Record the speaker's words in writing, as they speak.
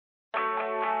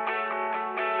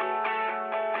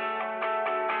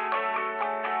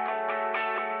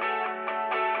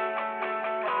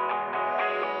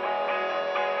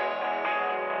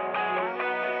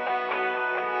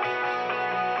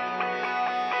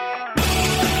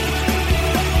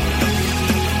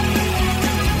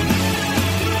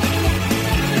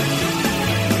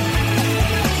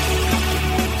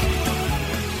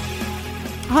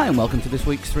and welcome to this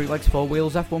week's Three Legs, Four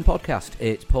Wheels F1 podcast.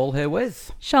 It's Paul here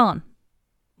with Sean,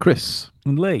 Chris,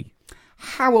 and Lee.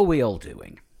 How are we all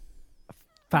doing?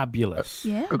 Fabulous.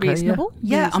 Yeah, Okay, reasonable.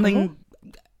 Yeah, reasonable. I mean,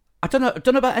 I don't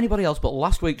know about anybody else, but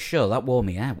last week's show, that wore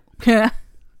me out. Yeah.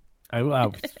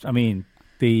 I mean,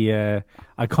 the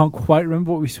I can't quite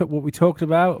remember what we talked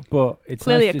about, but it's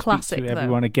Clearly nice a to classic, speak to though.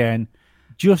 everyone again,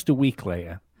 just a week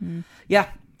later. Yeah,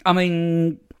 I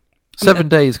mean... 7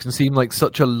 days can seem like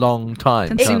such a long time.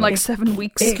 Can can't seem it? like 7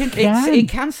 weeks. It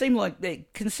can seem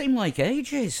like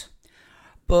ages.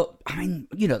 But, I mean,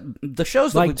 you know, the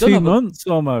shows that Like we've done... 2 over, months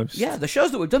almost. Yeah, the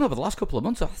shows that we've done over the last couple of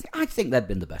months, I think they've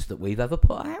been the best that we've ever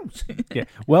put out. Yeah.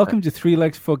 Welcome to Three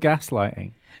Legs for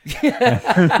Gaslighting.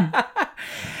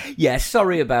 Yeah,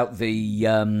 sorry about the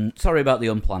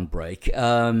unplanned break.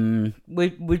 I've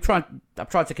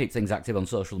tried to keep things active on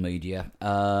social media.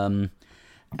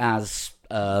 As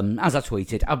I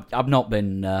tweeted, I've not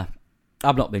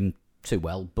been too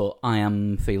well, but I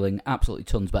am feeling absolutely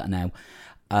tons better now.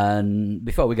 And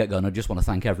before we get going, I just want to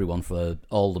thank everyone for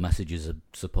all the messages of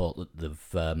support that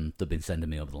they've been sending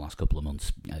me over the last couple of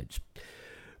months. It's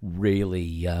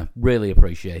really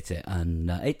appreciate it,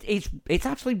 and it's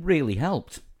actually really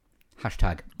helped.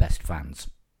 #best fans.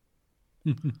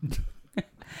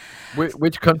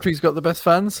 Which country's got the best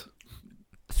fans?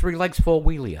 3 Legs, 4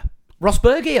 Wheelia.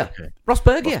 Rosbergia. Okay.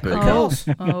 Rosbergia, of Rosbergia. course.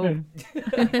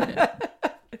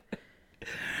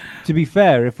 To be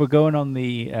fair, if we're going on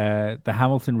the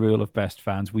Hamilton rule of best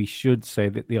fans, we should say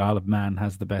that the Isle of Man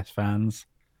has the best fans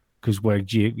because we're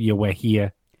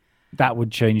here. That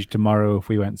would change tomorrow if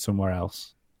we went somewhere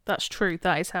else. That's true.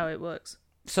 That is how it works.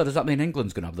 So does that mean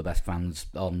England's going to have the best fans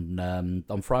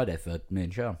on Friday for me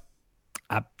and Sean?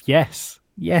 Yes,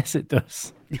 it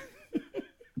does.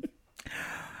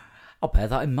 I'll bear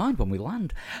that in mind when we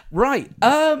land. Right,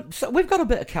 so we've got a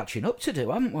bit of catching up to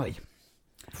do, haven't we?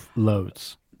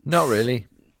 Loads. Not really.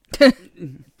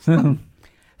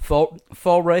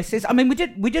 Four races. I mean, we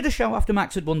did a show after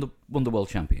Max had won the World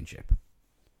Championship.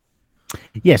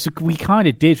 Yeah, so we kind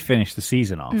of did finish the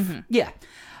season off. Mm-hmm. Yeah.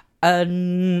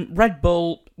 And Red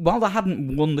Bull, while they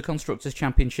hadn't won the Constructors'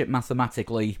 Championship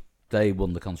mathematically, they'd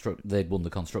won the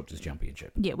Constructors'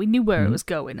 Championship. Yeah, we knew where it was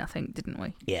going, I think, didn't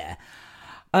we? Yeah.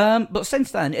 But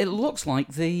since then, it looks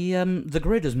like the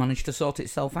grid has managed to sort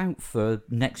itself out for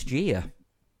next year.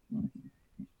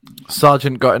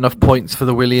 Sargent got enough points for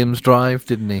the Williams drive,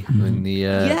 didn't he? In the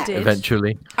Yeah.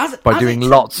 eventually, As doing it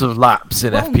lots of laps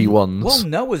in FP1s. Well,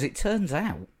 no, as it turns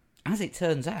out,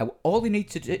 all he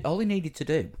needed to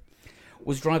do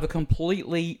was drive a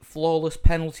completely flawless,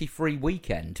 penalty-free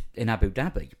weekend in Abu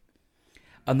Dhabi,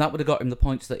 and that would have got him the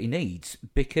points that he needs,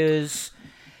 because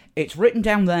it's written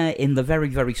down there in the very,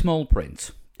 very small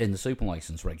print in the super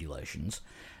license regulations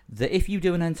that if you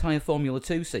do an entire Formula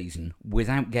 2 season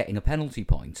without getting a penalty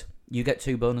point, you get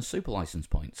 2 bonus super license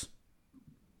points.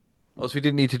 Also, we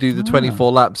didn't need to do the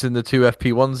 24 laps in the 2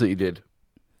 FP1s that you did.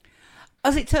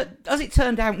 As it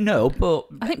turned out, no, but...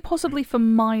 I think possibly for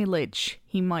mileage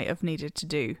he might have needed to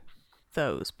do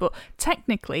those. But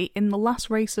technically, in the last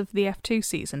race of the F2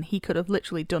 season, he could have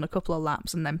literally done a couple of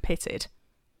laps and then pitted.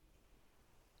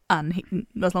 And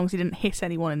as long as he didn't hit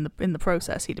anyone in the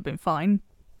process, he'd have been fine.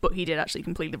 But he did actually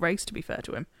complete the race, to be fair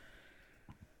to him.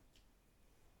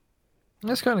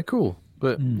 That's kind of cool.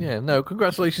 But yeah, no,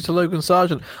 congratulations to Logan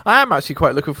Sargent. I am actually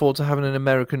quite looking forward to having an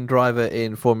American driver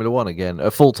in Formula 1 again, a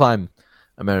full-time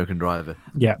American driver.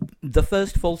 Yeah. The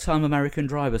first full-time American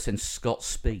driver since Scott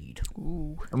Speed.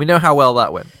 Ooh. And we know how well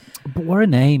that went. But what a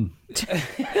name.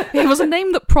 It was a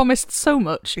name that promised so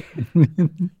much.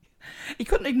 He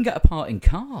couldn't even get a part in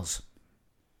Cars,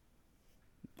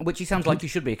 which he sounds like he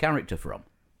should be a character from.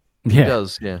 He Yeah.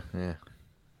 does, yeah.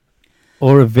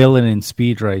 Or a villain in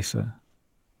Speed Racer.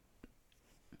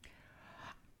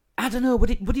 I don't know. Would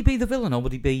he be the villain, or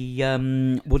would he be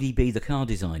the car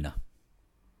designer?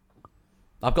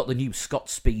 I've got the new Scott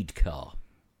Speed car.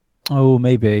 Oh,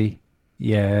 maybe.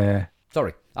 Yeah.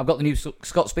 Sorry, I've got the new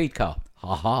Scott Speed car.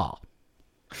 Ha ha.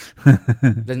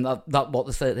 Isn't that what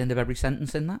they say at the end of every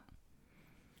sentence in that?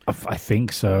 I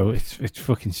think so. It's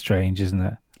fucking strange, isn't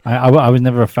it? I was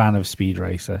never a fan of Speed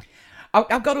Racer.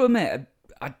 I've got to admit,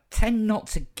 I tend not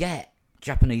to get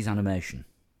Japanese animation.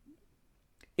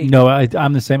 No,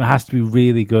 I'm the same. It has to be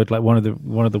really good. Like one of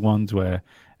the ones where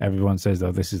everyone says,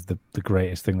 "Oh, this is the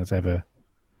greatest thing that's ever,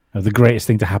 the greatest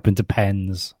thing to happen to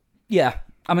pens." Yeah,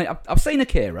 I mean, I've seen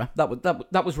Akira.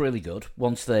 That was really good.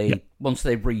 Once they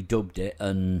redubbed it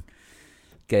and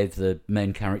gave the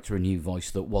main character a new voice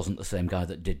that wasn't the same guy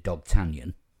that did Dog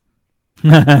Tanyan.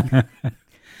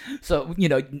 So, you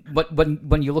know,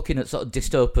 when you're looking at sort of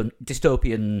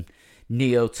dystopian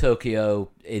Neo Tokyo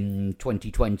in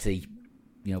 2020,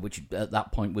 you know, which at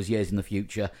that point was years in the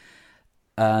future,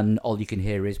 and all you can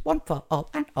hear is one for all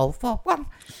and all for one.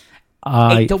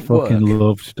 I don't fucking work.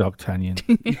 loved D'Artagnan.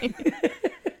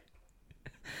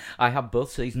 I have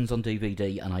both seasons on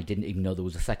DVD, and I didn't even know there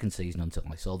was a second season until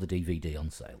I saw the DVD on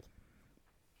sale.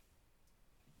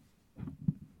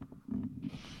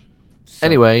 So,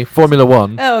 Anyway, Formula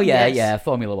One. oh yeah, Yes. yeah,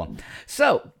 Formula One.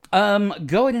 So,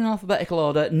 going in alphabetical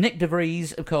order, Nick De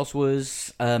Vries, of course,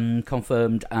 was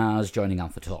confirmed as joining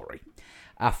AlphaTauri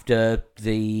after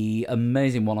the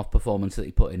amazing one-off performance that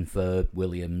he put in for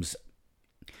Williams.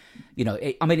 You know,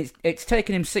 it's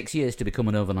taken him 6 years to become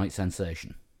an overnight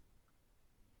sensation.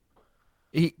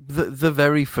 The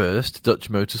very first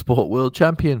Dutch motorsport world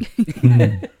champion.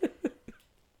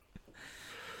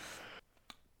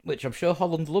 Which I'm sure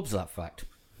Holland loves that fact.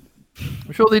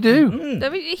 I'm sure they do. I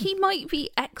mean, he might be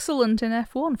excellent in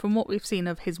F1 from what we've seen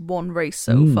of his one race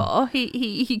so far.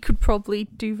 He could probably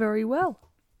do very well.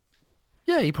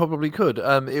 Yeah, he probably could.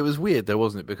 It was weird though,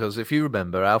 wasn't it? Because if you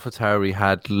remember, AlphaTauri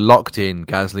had locked in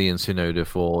Gasly and Tsunoda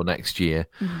for next year,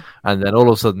 and then all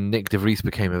of a sudden Nick De Vries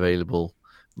became available.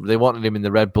 They wanted him in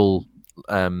the Red Bull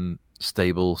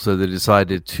stable, so they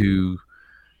decided to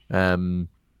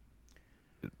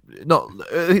not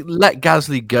let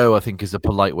Gasly go. I think is a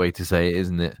polite way to say it,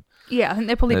 isn't it? Yeah, I think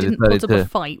they probably They didn't put decided up a to-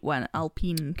 fight when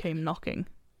Alpine came knocking.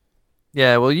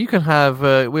 Yeah, well, you can have.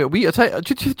 I tell you,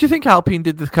 do you think Alpine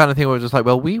did this kind of thing where it's just like,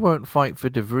 well, we won't fight for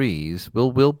De Vries.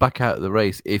 We'll back out of the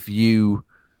race if you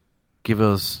give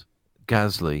us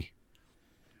Gasly.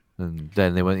 And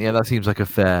then they went, yeah, that seems like a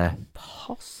fair.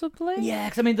 Possibly? Yeah,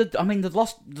 because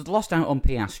they'd lost out on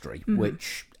Piastri,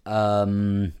 which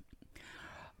we're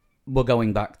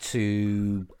going back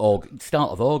to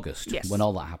start of August Yes. when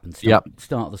all that happened. Yep.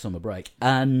 Start of the summer break,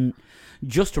 and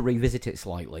just to revisit it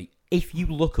slightly, if you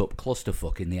look up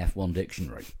clusterfuck in the F1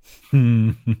 dictionary,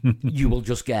 you will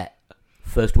just get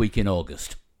first week in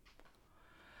August.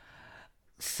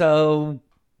 So,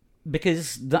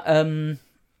 because and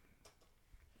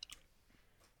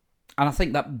I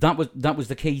think that was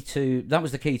the key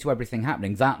to everything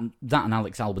happening. That and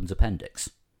Alex Albon's appendix.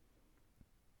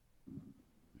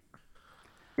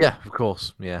 Yeah, of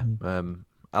course. Yeah.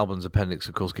 Albon's appendix,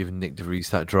 of course, giving Nick De Vries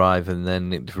that drive, and then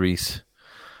Nick De Vries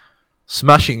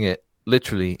smashing it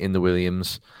literally in the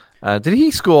Williams. Did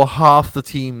he score half the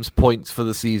team's points for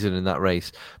the season in that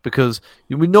race? Because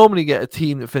we normally get a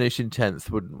team that finished in 10th,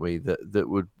 wouldn't we? That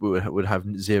would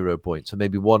have 0 points, or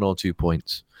maybe 1 or 2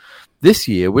 points. This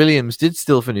year, Williams did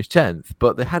still finish 10th,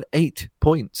 but they had 8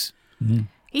 points.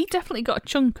 He definitely got a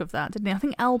chunk of that, didn't he? I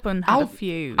think Albon had a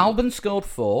few. Albon scored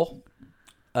 4.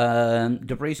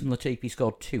 De Vries and Latifi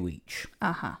scored 2 each.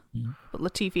 Uh-huh. But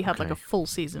Latifi had like a full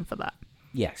season for that.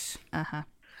 Yes. Uh-huh.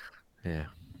 Yeah.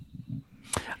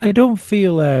 I don't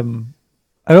feel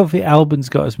Albon's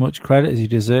got as much credit as he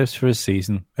deserves for his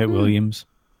season at Williams.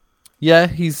 Yeah,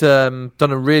 he's done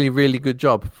a really, really good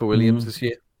job for Williams this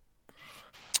year.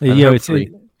 And Yeah,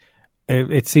 hopefully-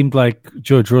 it seemed like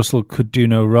George Russell could do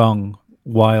no wrong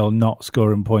while not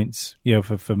scoring points,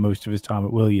 for most of his time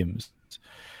at Williams.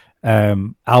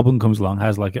 Albon comes along,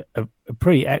 has like a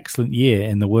pretty excellent year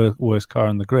in the worst car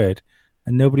on the grid,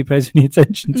 and nobody pays any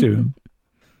attention to him.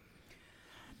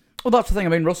 Well, that's the thing. I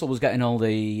mean, Russell was getting all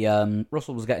the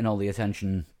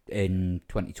attention in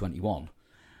 2021,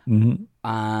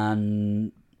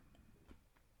 and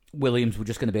Williams were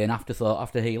just going to be an afterthought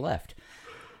after he left.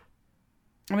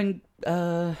 I mean,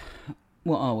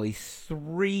 what are we?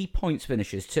 3 points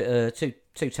finishes, 2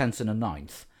 tenths and a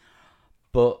 9th,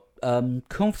 but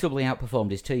comfortably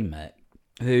outperformed his teammate,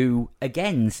 who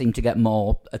again seemed to get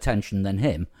more attention than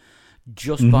him,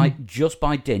 just by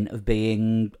dint of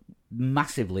being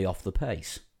massively off the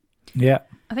pace. Yeah.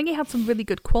 I think he had some really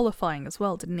good qualifying as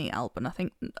well, didn't he, Albon? I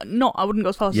think I wouldn't go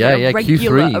as far as Yeah, say a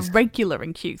Q3s. regular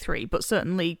in Q3, but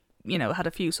certainly, had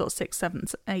a few sort of 6th,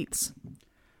 7th, 8ths.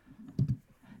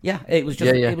 Yeah, it was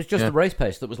just Yeah. the race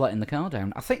pace that was letting the car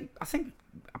down. I think I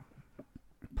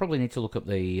probably need to look up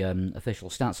the official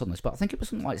stats on this, but I think it was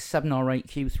something like 7 or 8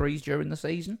 Q3s during the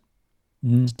season.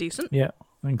 It's decent. Yeah,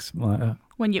 I think something like that.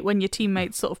 When your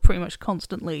teammates sort of pretty much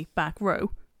constantly back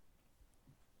row.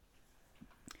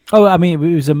 Oh, I mean,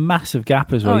 it was a massive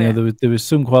gap as well. Oh, yeah. There was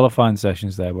some qualifying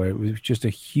sessions there where it was just a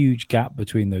huge gap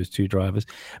between those two drivers.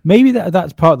 Maybe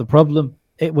that's part of the problem.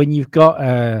 When you've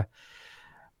got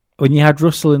when you had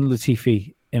Russell and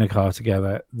Latifi in a car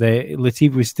together,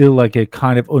 Latifi was still like a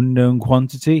kind of unknown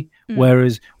quantity,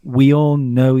 whereas we all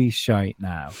know he's shite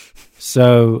now.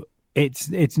 So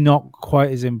it's not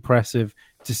quite as impressive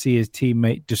to see his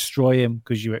teammate destroy him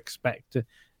because you expect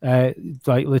like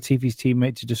Latifi's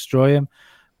teammate to destroy him.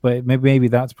 But maybe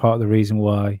that's part of the reason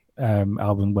why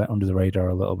Albon went under the radar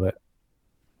a little bit.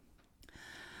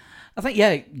 I think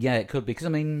it could be because I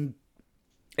mean,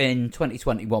 in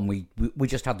 2021 we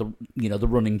just had the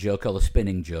running joke or the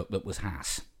spinning joke that was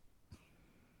Haas,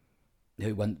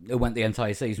 who went the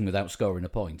entire season without scoring a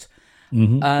point.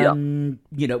 Mm-hmm.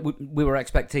 We were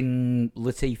expecting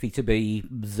Latifi to be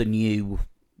the new,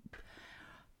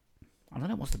 I don't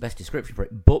know what's the best description for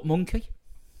it, butt monkey.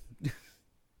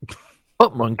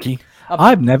 Butt monkey.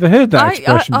 I've never heard that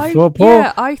expression before, Paul.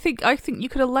 Yeah, I think you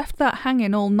could have left that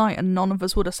hanging all night and none of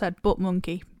us would have said butt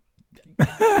monkey.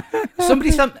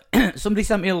 Somebody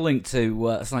sent me a link to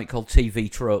a site called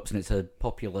TV Tropes, and it's a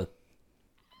popular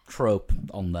trope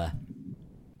on there.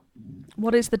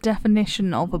 What is the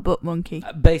definition of a butt monkey?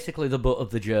 Basically, the butt of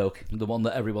the joke, the one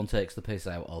that everyone takes the piss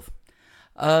out of.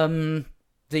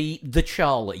 The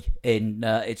Charlie in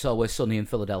It's Always Sunny in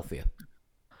Philadelphia.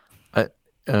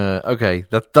 Okay,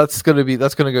 that's gonna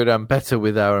go down better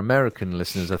with our American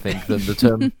listeners, I think, than the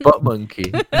term butt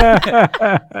monkey.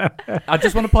 I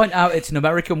just want to point out it's an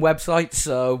American website,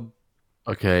 so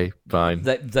okay, fine.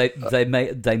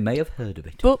 They may have heard of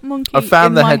it. Butt monkey. I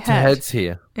found in the my head-to-heads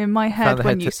here. In my head,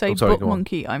 when you say sorry, butt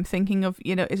monkey, I'm thinking of,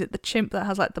 is it the chimp that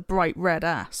has like the bright red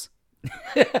ass?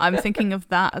 I'm thinking of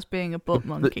that as being a butt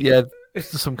monkey. Yeah,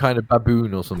 it's some kind of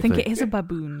baboon or I something. think it is a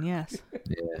baboon. Yes.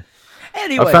 Yeah.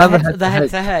 Anyway, I found the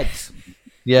head-to-heads.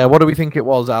 Yeah, what do we think it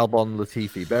was, Albon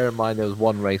Latifi? Bear in mind there was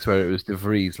one race where it was De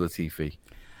Vries Latifi.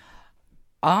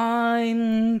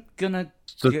 I'm gonna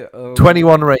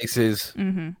 21 races.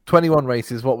 Mm-hmm. 21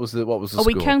 races. What was the Are score?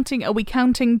 we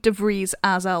counting De Vries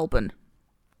as Albon?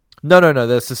 No.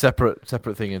 That's a separate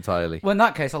thing entirely. Well, in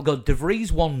that case, I'll go De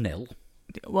Vries 1-0.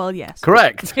 Well, yes.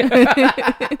 Correct. And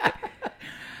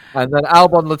then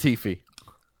Albon Latifi.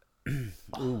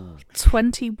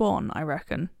 21, I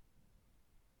reckon.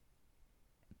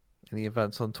 Any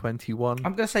events on 21?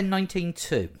 I'm going to say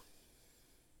 19-2.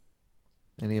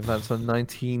 Any events on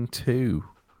 19-2?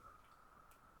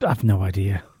 I've no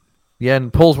idea. Yeah,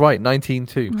 and Paul's right,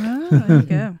 19-2. Oh, there you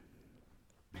go.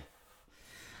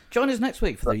 Join us next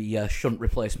week for the shunt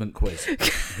replacement quiz.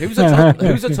 Who's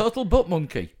a total butt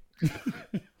monkey?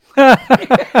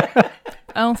 I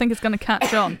don't think it's going to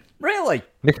catch on. Really?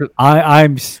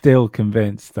 I'm still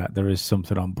convinced that there is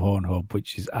something on Pornhub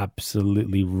which is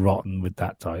absolutely rotten with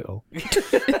that title.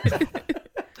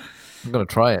 I'm going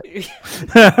to try it.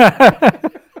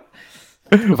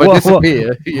 If I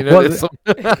disappear,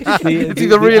 it's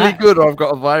either really good or I've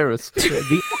got a virus.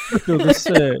 The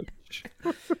search.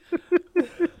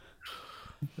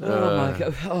 Oh my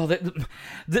god! Oh,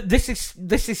 this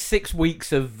is 6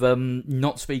 weeks of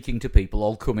not speaking to people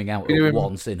all coming out at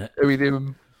once in it. Are we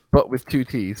doing butt with 2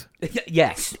 T's?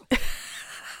 Yes.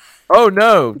 Oh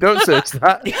no! Don't search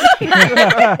that.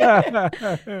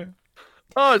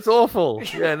 Oh, it's awful.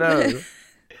 Yeah, no.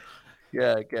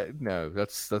 Yeah, no. That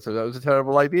was a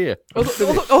terrible idea.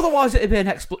 Otherwise, it'd be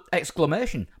an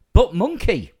exclamation. Butt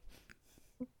monkey.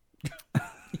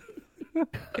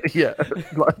 Yeah,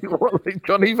 like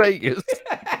Johnny Vegas.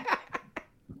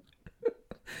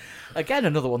 Again,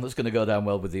 another one that's going to go down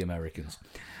well with the Americans.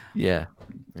 Yeah.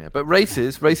 But race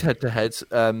head-to-heads,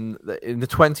 in the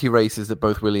 20 races that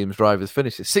both Williams drivers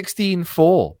finished,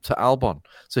 16-4 to Albon.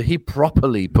 So he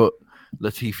properly put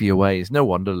Latifi away. It's no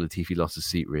wonder Latifi lost his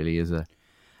seat, really, is it?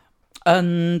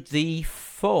 And the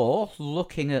 4,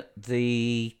 looking at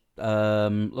a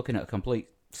complete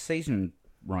season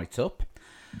write-up,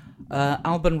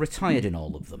 Albon retired in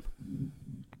all of them.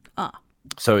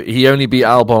 So he only beat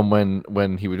Albon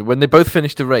when they both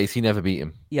finished the race. He never beat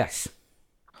him. Yes.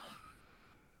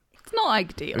 It's not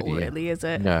ideal, really, is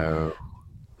it? No.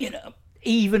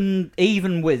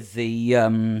 Even with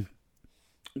the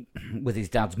with his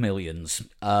dad's millions,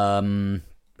 I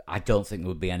don't think there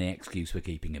would be any excuse for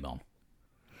keeping him on.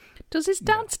 Does his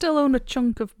dad still own a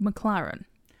chunk of McLaren?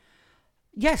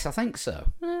 Yes, I think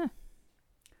so.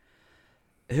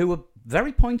 Who were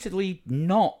very pointedly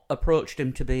not approached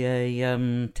him to be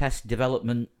a test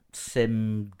development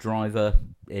sim driver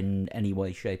in any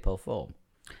way, shape or form.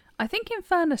 I think in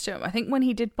fairness to him, I think when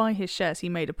he did buy his shares, he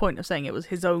made a point of saying it was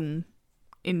his own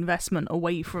investment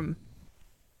away from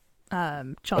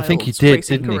child's I think he did,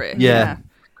 racing didn't career. he? Yeah.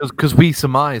 Because we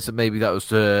surmised that maybe that was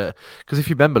because if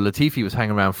you remember, Latifi was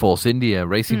hanging around Force India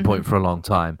Racing Point for a long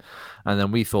time, and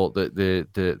then we thought that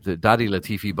the Daddy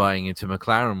Latifi buying into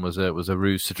McLaren was a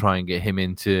ruse to try and get him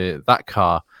into that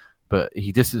car, but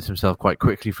he distanced himself quite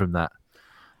quickly from that,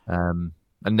 and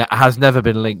that has never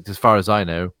been linked, as far as I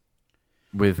know,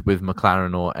 with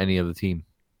McLaren or any other team.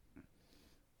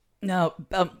 No,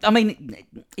 I mean,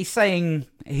 he's saying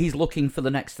he's looking for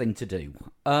the next thing to do.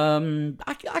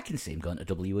 I can see him going to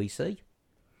WEC.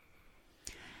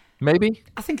 Maybe.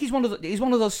 I think he's one of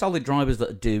those solid drivers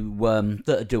that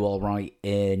do all right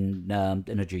in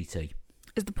a GT.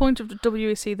 Is the point of the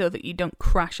WEC, though, that you don't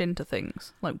crash into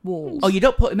things, like walls? Oh, you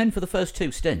don't put him in for the first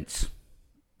 2 stints.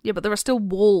 Yeah, but there are still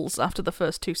walls after the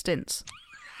first 2 stints.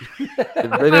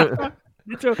 They don't...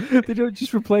 They don't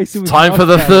just replace him with Time for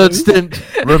the Moscow. third stint.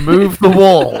 Remove the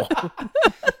wall.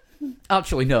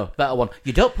 Actually, no, better one.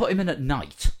 You don't put him in at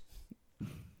night.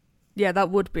 Yeah, that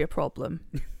would be a problem.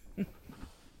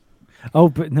 Oh,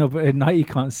 but at night you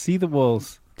can't see the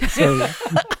walls. So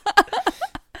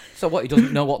So what, he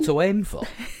doesn't know what to aim for?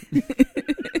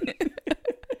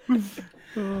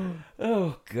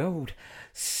 Oh, God.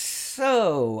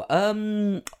 So,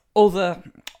 other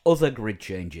grid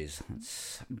changes.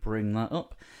 Let's bring that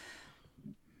up.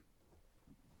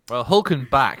 Well,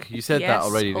 Hulkenbach. You said that Yes,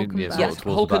 already, didn't you? Hulkenbach. Sort Yes, of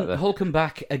towards the back there.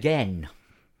 Hulkenbach again.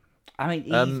 I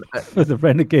mean, for the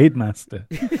Renegade Master.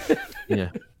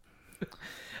 Yeah.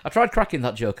 I tried cracking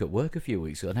that joke at work a few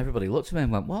weeks ago, and everybody looked at me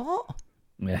and went, "What?"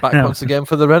 Yeah. Back once again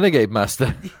for the Renegade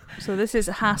Master. So this is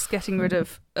Haas getting rid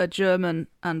of a German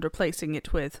and replacing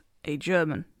it with a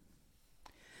German.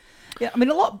 Yeah, I mean,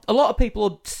 a lot of people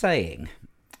are saying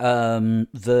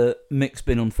that Mick's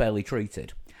been unfairly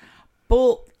treated,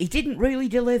 but he didn't really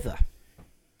deliver.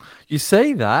 You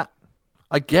say that.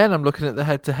 Again, I'm looking at the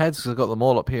head-to-heads because I've got them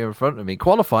all up here in front of me.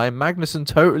 Qualifying, Magnussen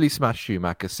totally smashed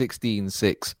Schumacher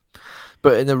 16-6.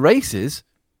 But in the races,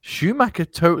 Schumacher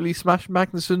totally smashed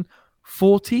Magnussen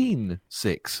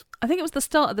 14-6. I think it was the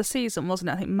start of the season, wasn't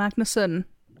it? I think Magnussen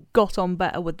got on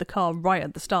better with the car right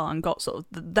at the start and got sort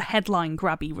of the headline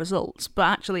grabby results. But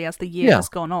actually, as the year has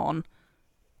gone on,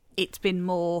 it's been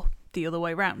more the other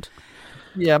way round.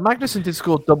 Yeah, Magnussen did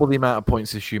score double the amount of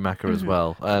points as Schumacher as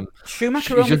well.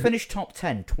 Schumacher only finished top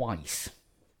 10 twice.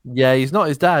 Yeah, he's not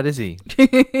his dad, is he?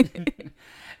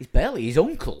 He's barely his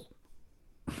uncle.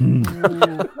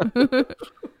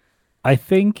 I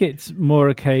think it's more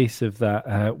a case of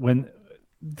that when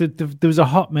there was a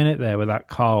hot minute there where that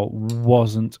car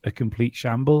wasn't a complete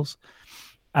shambles,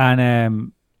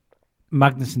 and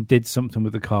Magnussen did something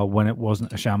with the car when it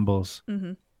wasn't a shambles.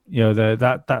 Mm-hmm. You know,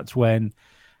 that's when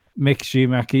Mick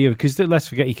Schumacher, because let's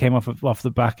forget he came off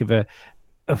the back of a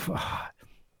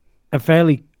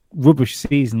fairly rubbish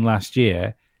season last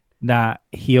year. That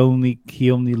he only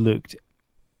looked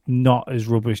not as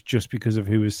rubbish just because of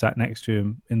who was sat next to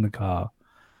him in the car.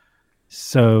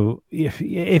 So if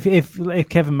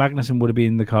Kevin Magnussen would have been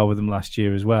in the car with him last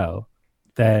year as well,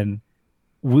 then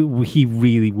he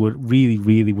really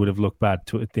would have looked bad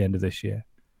at the end of this year.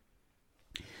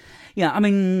 Yeah, I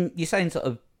mean, you're saying sort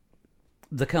of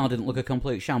the car didn't look a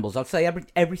complete shambles. I'd say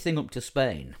everything up to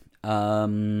Spain,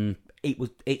 it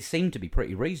seemed to be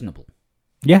pretty reasonable.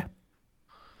 Yeah.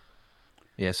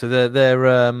 Yeah, so they're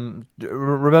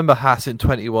remember Haas in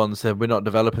 21 said we're not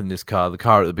developing this car. The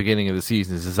car at the beginning of the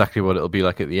season is exactly what it'll be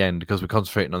like at the end because we're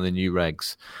concentrating on the new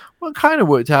regs. Well, it kind of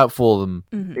worked out for them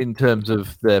in terms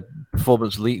of their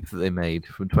performance leap that they made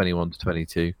from 21 to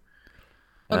 22.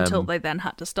 Until they then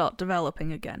had to start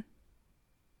developing again.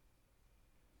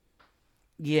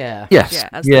 Yeah. Yes. Yeah,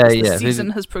 as the season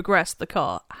They've has progressed, the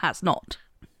car has not.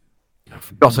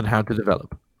 forgotten how to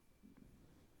develop.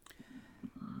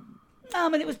 I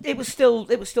mean, it was still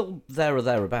there or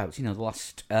thereabouts. You know, the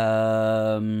last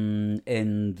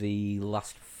in the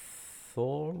last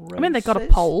 4 races. I mean, they got a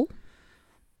pole.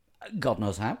 God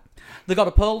knows how. They got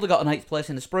a pole. They got an 8th place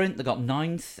in the sprint. They got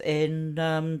 9th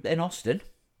in Austin.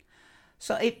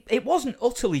 So it wasn't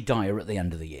utterly dire at the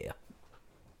end of the year,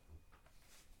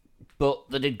 but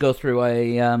they did go through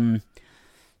a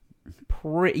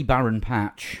pretty barren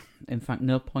patch. In fact,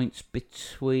 no points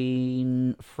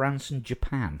between France and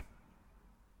Japan.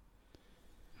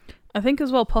 I think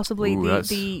as well, possibly Ooh,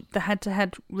 the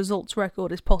head-to-head results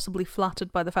record is possibly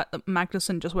flattered by the fact that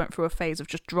Magnussen just went through a phase of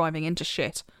just driving into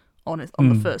shit on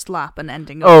the first lap and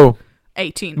ending up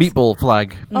 18th. Meatball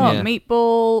flag. Oh, yeah.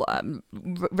 Meatball.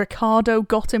 Ricardo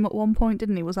got him at one point,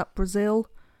 didn't he? Was that Brazil?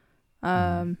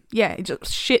 Yeah,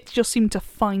 shit just seemed to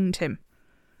find him.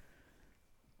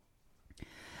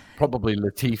 Probably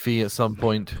Latifi at some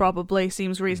point. Probably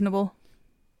seems reasonable.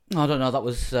 I don't know. That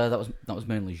was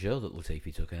mainly Joe that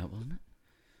Latifi took out, wasn't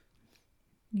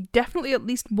it? Definitely at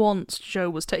least once Joe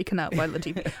was taken out by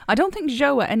Latifi. I don't think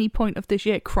Joe at any point of this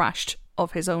year crashed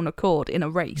of his own accord in a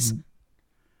race.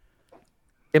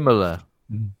 Imola.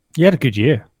 He had a good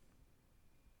year.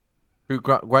 Who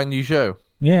Guan Yu Zhou?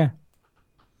 Yeah.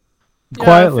 Yeah,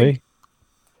 Quietly.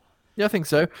 Yeah, I think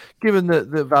so. Given that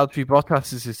Valtteri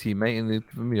Bottas is his teammate, and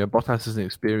Bottas is an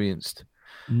experienced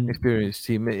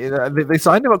teammate, they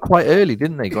signed him up quite early,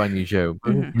 didn't they, Guan Yu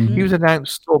Zhou? He was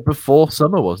announced sort of before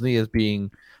summer, wasn't he,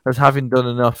 as having done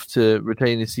enough to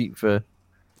retain his seat for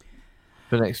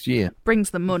next year.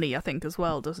 Brings the money, I think, as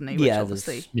well, doesn't he? Which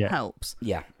obviously helps.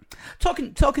 Yeah.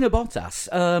 Talking of Bottas,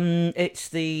 it's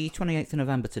the 28th of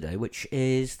November today, which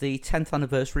is the 10th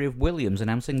anniversary of Williams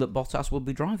announcing that Bottas will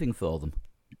be driving for them.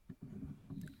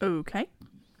 Okay.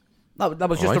 That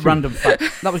was just a random fact.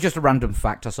 That was just a random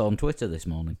fact I saw on Twitter this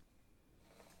morning.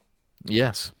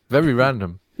 Yes, very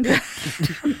random.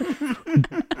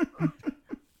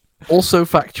 Also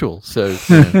factual. So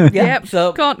yeah,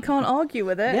 so can't argue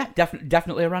with it. Yeah,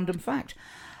 definitely a random fact.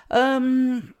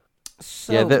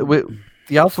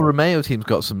 The Alfa Romeo team's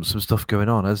got some stuff going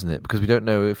on, hasn't it? Because we don't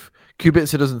know if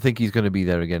Kubica doesn't think he's going to be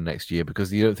there again next year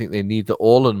because you don't think they need the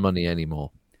Orlen money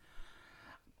anymore.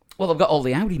 Well, they've got all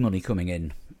the Audi money coming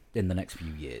in the next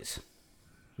few years.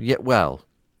 Yeah,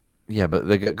 but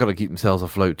they've got to keep themselves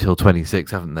afloat till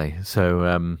 26, haven't they?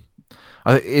 So,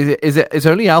 it's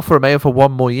only Alfa Romeo for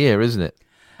one more year, isn't it?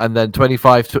 And then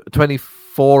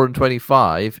 24 and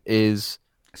 25 is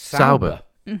Sauber.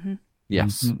 Mm-hmm.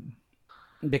 Yes.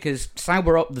 Mm-hmm. Because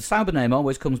the Sauber name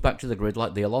always comes back to the grid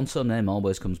like the Alonso name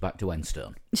always comes back to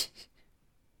Enstone.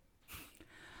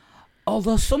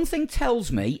 Although something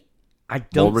tells me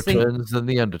more returns than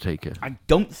the Undertaker. I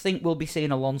don't think we'll be seeing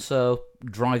Alonso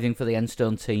driving for the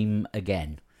Enstone team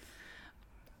again.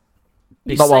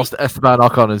 Not whilst Esteban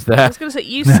Ocon is there. I was going to say,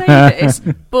 you say this,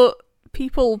 but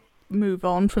people move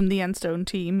on from the Enstone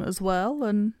team as well,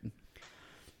 and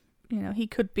he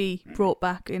could be brought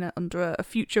back under a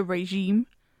future regime.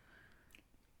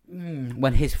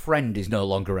 When his friend is no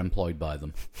longer employed by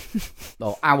them.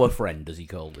 Or our friend, as he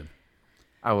called him.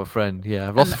 Our friend, yeah.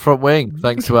 I've lost the front wing,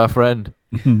 thanks to our friend.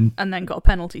 And then got a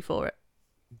penalty for it.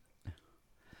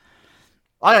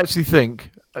 I actually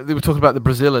think they were talking about the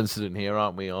Brazil incident here,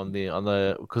 aren't we? On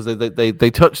the because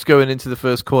they touched going into the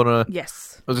first corner.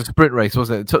 Yes, it was a sprint race,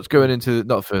 wasn't it? They touched going into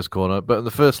not the first corner, but in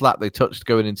the first lap they touched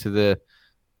going into the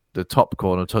top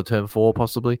corner, turn 4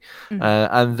 possibly,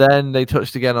 and then they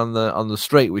touched again on the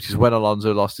straight, which is when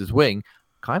Alonso lost his wing.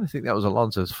 Kind of think that was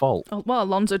Alonso's fault. Oh, well,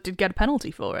 Alonso did get a penalty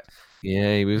for it.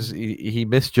 Yeah, he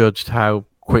misjudged how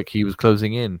quick he was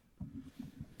closing in.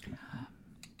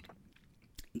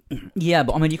 Yeah,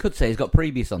 but I mean, you could say he's got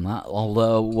previous on that,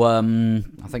 although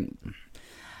I think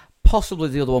possibly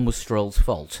the other one was Stroll's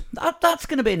fault. That's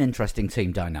going to be an interesting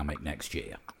team dynamic next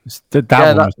year.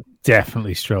 That was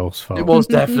definitely Stroll's fault. It was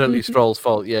definitely Stroll's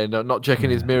fault, yeah, not checking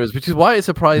his mirrors, which is why it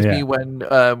surprised me when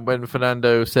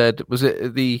Fernando said, was it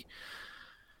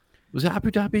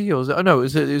Abu Dhabi or was it? Oh no,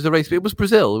 it was a race. It was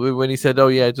Brazil when he said, "Oh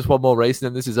yeah, just one more race and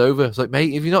then this is over." It's like,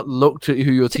 mate, have you not looked at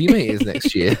who your teammate is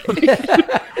next year?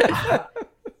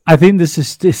 I think there's a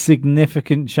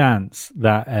significant chance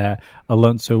that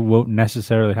Alonso won't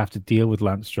necessarily have to deal with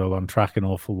Lance Stroll on track an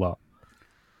awful lot.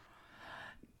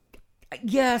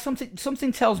 Yeah,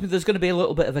 something tells me there's going to be a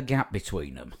little bit of a gap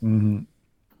between them. Mm-hmm. I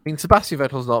mean, Sebastian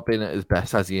Vettel's not been at his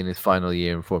best, has he, in his final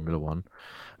year in Formula One?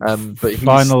 But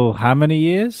final how many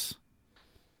years?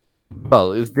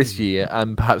 Well, it was this year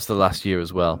and perhaps the last year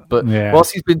as well. But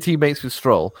whilst he's been teammates with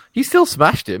Stroll, he still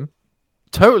smashed him.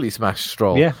 Totally smashed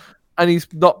Stroll. Yeah. And he's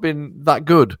not been that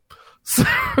good. So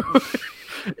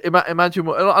imagine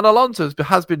what... And Alonso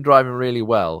has been driving really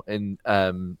well in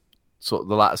sort of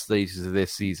the latter stages of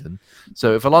this season.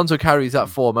 So if Alonso carries that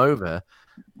form over,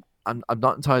 I'm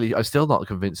still not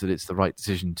convinced that it's the right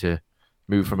decision to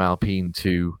move from Alpine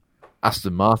to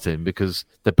Aston Martin because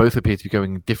they both appear to be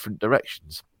going in different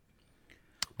directions.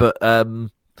 But well,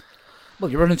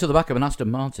 you run into the back of an Aston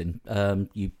Martin,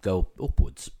 you go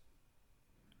upwards.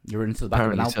 You run into the back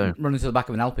run into the back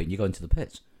of an Alpine, you go into the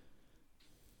pits.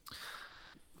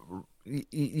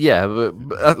 Yeah, but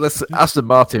Aston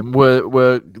Martin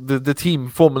were the team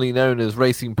formerly known as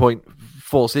Racing Point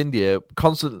Force India,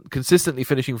 consistently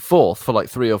finishing fourth for like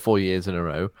 3 or 4 years in a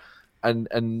row, and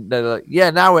they're like, yeah,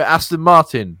 now we're Aston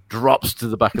Martin, drops to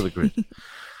the back of the grid.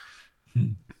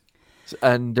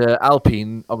 And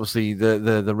Alpine, obviously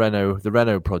the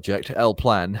Renault project, L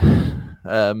Plan,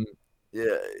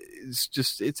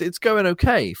 it's going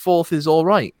okay. Fourth is all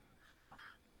right,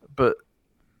 but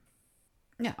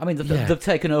yeah, I mean they've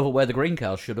taken over where the green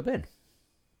cars should have been.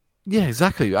 Yeah,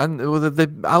 exactly, and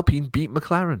the Alpine beat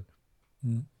McLaren,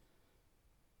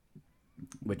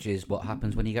 which is what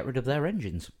happens when you get rid of their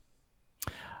engines.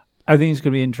 I think it's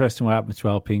going to be interesting what happens to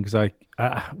Alpine because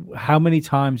how many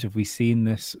times have we seen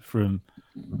this from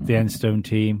the Enstone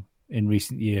team in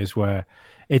recent years where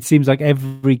it seems like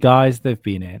every guise they've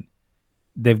been in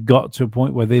they've got to a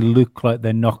point where they look like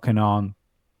they're knocking on,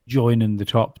 joining the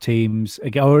top teams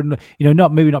again, or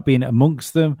not being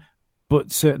amongst them,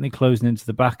 but certainly closing into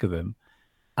the back of them,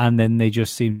 and then they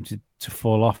just seem to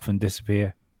fall off and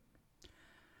disappear.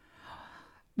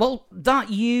 Well, that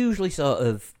usually sort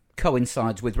of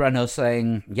coincides with Renault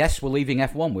saying, yes, we're leaving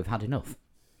F1, we've had enough.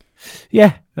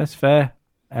 Yeah, that's fair.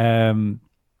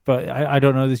 But I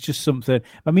don't know, there's just something.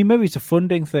 I mean, maybe it's a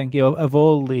funding thing. Of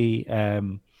all the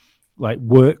like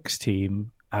works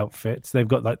team outfits, they've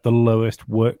got like the lowest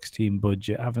works team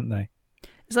budget, haven't they?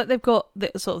 It's like they've got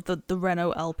the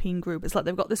Renault Alpine group. It's like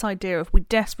they've got this idea of, we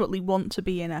desperately want to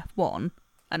be in F1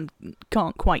 and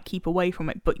can't quite keep away from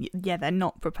it, but yeah, they're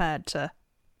not prepared to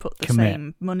put the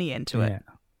same money into it.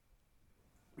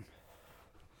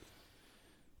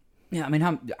 Yeah, I mean,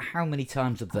 how many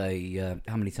times have they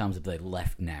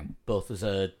left now? Both as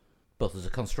a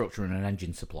constructor and an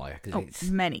engine supplier. It's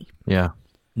many. Yeah,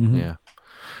 Mm-hmm. yeah.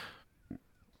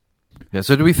 Yeah,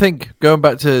 so do we think, going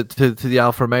back to the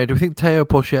Alfa Romeo, do we think Théo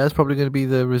Pourchaire is probably going to be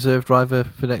the reserve driver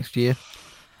for next year?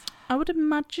 I would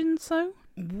imagine so.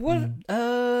 Would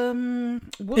have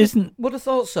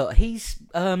thought so. He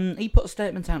put a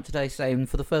statement out today saying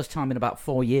for the first time in about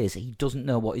 4 years he doesn't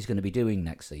know what he's going to be doing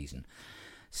next season.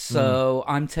 So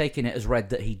I'm taking it as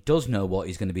read that he does know what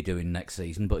he's going to be doing next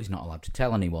season, but he's not allowed to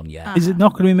tell anyone yet. Is it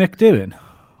not going to be Mick Doohan?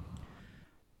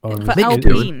 For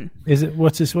Alpine. Is it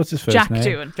what's his first Jack name?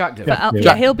 Doohan. Jack Doohan.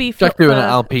 Yeah, he'll be Jack Doohan at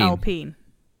Alpine. Alpine.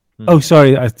 Oh,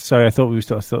 sorry. I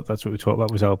thought that's what we talked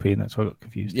about was Alpine. That's why I got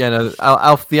confused. Yeah, no,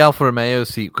 the Alfa Romeo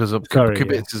seat because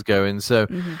Kubica is going. So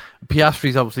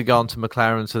Piastri's obviously gone to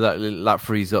McLaren, so that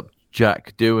frees up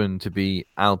Jack Doohan to be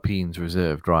Alpine's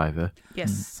reserve driver.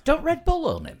 Yes. Don't Red Bull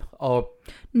own him? Or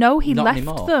no, he not left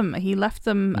anymore? them. He left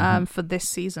them for this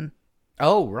season.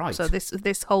 Oh, right. So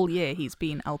this whole year he's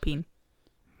been Alpine,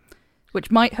 which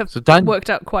might have worked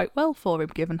out quite well for him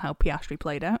given how Piastri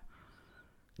played out.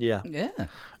 Yeah.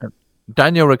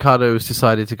 Daniel Ricciardo has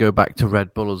decided to go back to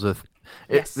Red Bull as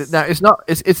Yes. Now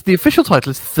it's the official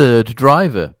title is third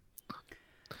driver.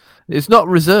 It's not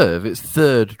reserve, it's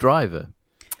third driver.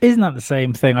 Isn't that the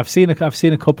same thing? I've seen a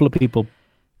couple of people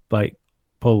like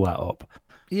pull that up.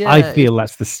 Yeah, I feel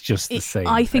that's just the same.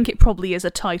 I think it probably is a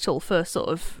title for sort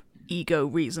of ego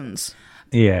reasons.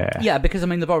 Yeah, because I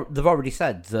mean they've already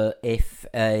said that if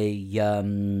a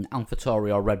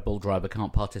AlphaTauri or Red Bull driver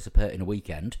can't participate in a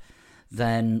weekend,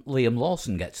 then Liam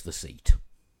Lawson gets the seat.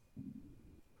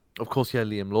 Of course, yeah,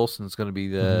 Liam Lawson's going to be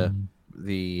the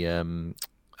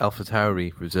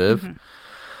AlphaTauri reserve. Mm-hmm.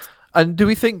 And do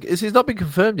we think it's not been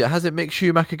confirmed yet? Has it Mick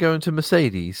Schumacher going to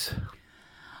Mercedes?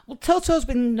 Well, Toto's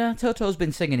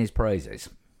been singing his praises.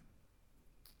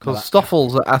 Because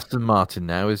Stoffel's at Aston Martin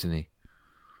now, isn't he?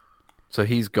 So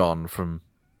he's gone from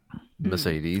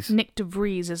Mercedes. Nick De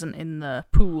Vries isn't in the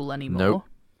pool anymore. Nope.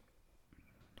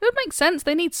 It would make sense.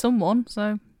 They need someone,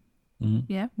 so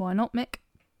yeah, why not Mick?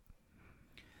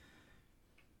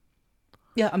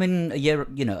 Yeah, I mean, a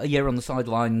year on the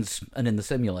sidelines and in the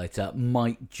simulator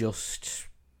might just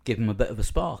give him a bit of a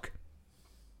spark.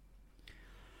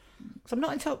 So I'm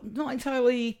not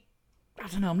entirely. I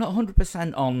don't know. I'm not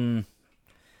 100% on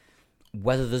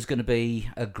whether there's going to be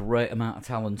a great amount of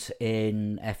talent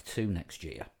in F2 next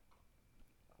year.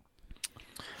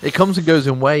 It comes and goes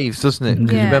in waves, doesn't it?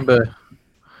 Because Yeah. remember,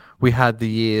 we had the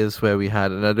years where we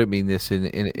had, and I don't mean this in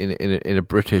a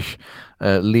British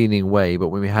leaning way, but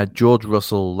when we had George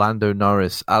Russell, Lando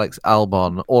Norris, Alex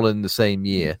Albon, all in the same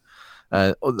year.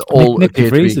 Nick De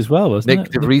Vries as well, wasn't it?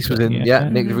 Nick De Vries was in. Yeah,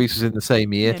 Nick De Vries was in the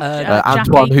same year. Jack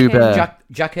Antoine Aitken. Hubert.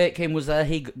 Jack Aitken was there.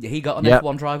 He got an Yep.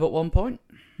 F1 drive at one point.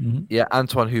 Yeah,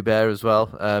 Antoine Hubert as well,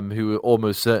 who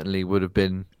almost certainly would have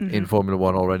been in Formula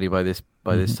One already by this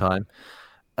time.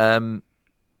 That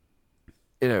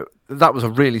was a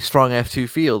really strong F2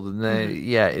 field, and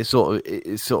it sort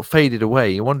of faded away.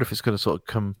 You wonder if it's going to sort of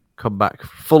come back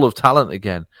full of talent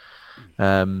again.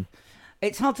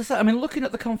 It's hard to say. I mean, looking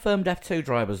at the confirmed F2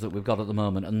 drivers that we've got at the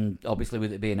moment, and obviously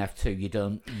with it being F2, you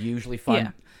don't usually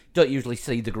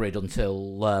see the grid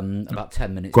until about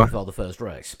 10 minutes before the first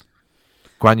race.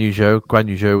 Guan Yu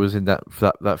Zhou was in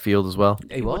that field as well.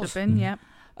 He Would have been, yeah.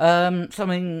 So I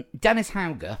mean, Dennis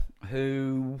Hauger,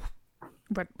 who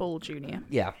Red Bull Junior.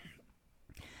 Yeah.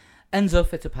 Enzo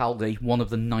Fittipaldi, one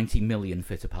of the 90 million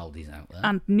Fittipaldis out there.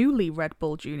 And newly Red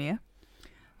Bull Junior.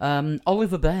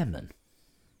 Oliver Behrman.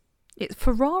 It's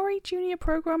Ferrari Junior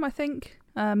program, I think,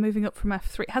 moving up from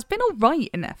F3. Has been all right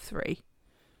in F3.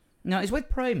 No, he's with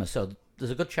Prema, so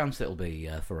there's a good chance it'll be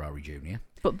Ferrari Junior.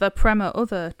 But the Prema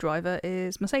other driver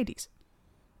is Mercedes.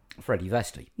 Freddie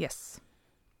Vesti, Yes.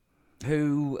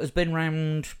 who has been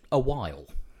round a while.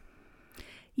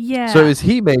 Yeah. So is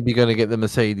he maybe going to get the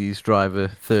Mercedes driver,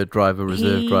 third driver,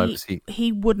 reserve driver seat?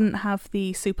 He wouldn't have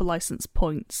the super license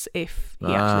points if he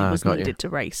actually was needed to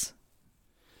race.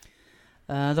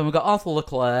 Then we've got Arthur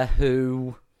Leclerc,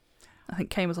 who I think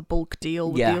came as a bulk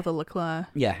deal with the other Leclerc.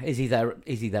 Yeah, is he there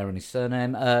on his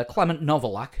surname? Clement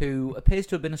Novalak, who appears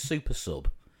to have been a super sub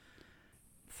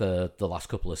for the last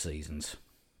couple of seasons.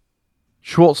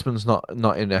 Schwartzman's not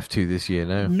in F2 this year,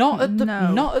 no. Not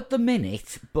at the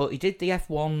minute, but he did the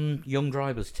F1 Young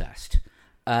Drivers Test.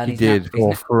 And He did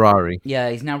for Ferrari.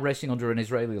 Yeah, he's now racing under an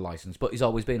Israeli license, but he's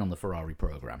always been on the Ferrari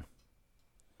program.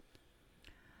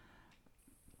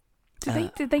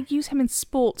 Did they use him in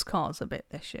sports cars a bit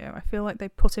this year? I feel like they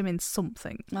put him in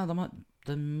something. No,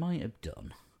 they might have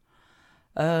done.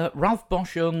 Ralph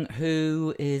Boschung,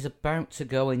 who is about to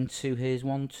go into his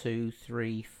 1, 2,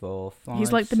 3, 4, 5.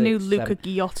 He's like the 6, new Luca 7.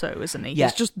 Giotto, isn't he? Yeah.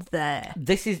 He's just there.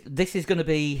 This is going to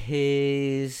be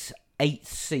his 8th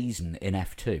season in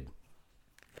F2.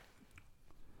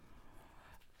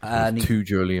 And 2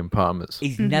 Julian Palmers.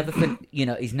 he's never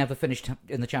finished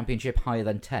in the championship higher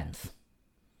than 10th.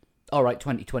 All right,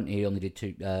 2020 he only did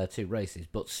two races,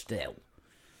 but still.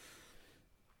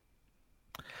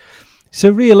 So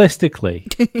realistically,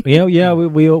 we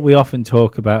often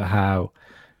talk about how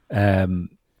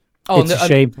it's a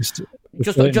shame for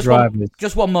certain drivers.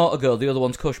 Just one more to go. The other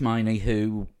one's Kush Miney,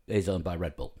 who is owned by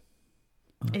Red Bull.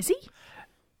 Is he?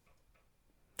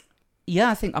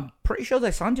 Yeah, I'm pretty sure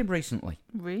they signed him recently.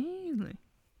 Really?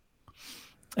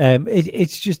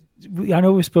 It's just, I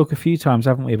know we spoke a few times,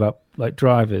 haven't we, about like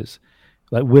drivers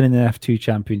like winning an F2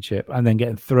 championship and then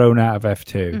getting thrown out of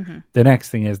F2. Mm-hmm. The next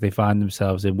thing is they find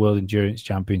themselves in World Endurance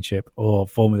Championship or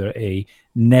Formula E,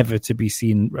 never to be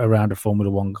seen around a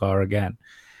Formula One car again.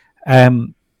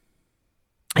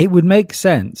 It would make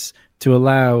sense to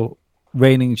allow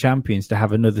reigning champions to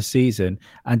have another season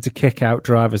and to kick out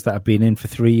drivers that have been in for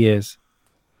 3 years.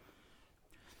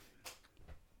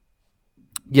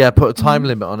 Yeah, put a time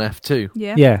limit on F2.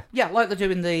 Yeah. Yeah, like they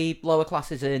do in the lower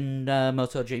classes in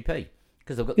MotoGP,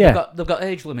 because they've got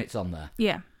age limits on there.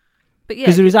 Yeah. But yeah,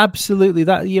 because there is absolutely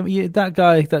that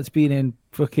guy that's been in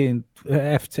fucking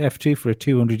F2 for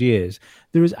 200 years.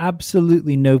 There is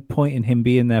absolutely no point in him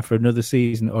being there for another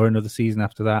season or another season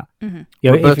after that. Mm-hmm.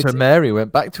 You know, Roberto Meri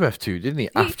went back to F2, didn't he?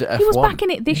 After F1, he was back in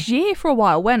it this year for a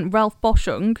while when Ralph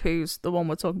Boschung, who's the one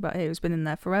we're talking about here, who's been in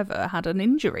there forever, had an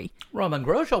injury. Roman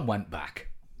Grosjean went back.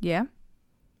 Yeah.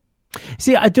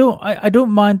 See, I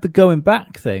don't mind the going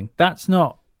back thing. That's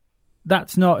not,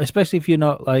 especially if you're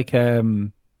not like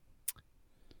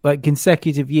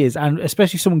consecutive years, and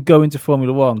especially someone going to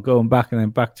Formula One, going back and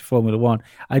then back to Formula One.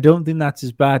 I don't think that's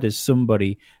as bad as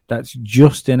somebody that's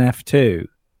just in F2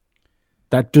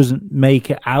 that doesn't make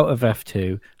it out of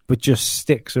F2 but just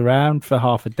sticks around for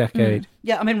half a decade.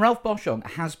 Yeah, I mean, Ralph Boschung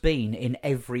has been in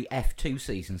every F2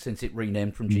 season since it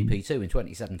renamed from GP2 in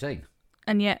 2017.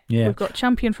 And yet, we've got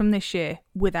champion from this year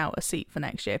without a seat for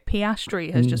next year.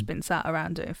 Piastri has just been sat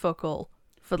around doing fuck all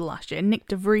for the last year. Nick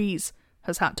de Vries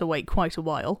has had to wait quite a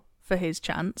while for his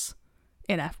chance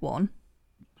in F1.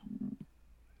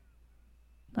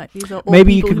 Like, these are all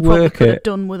maybe people you could who probably work could have it.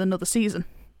 done with another season.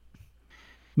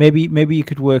 Maybe you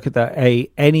could work at that.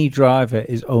 Any driver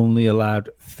is only allowed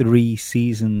 3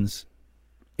 seasons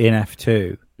in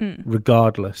F2.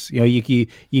 Regardless, you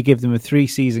give them a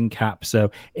 3-season cap. So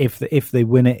if they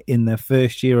win it in their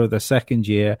first year or their second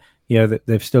year,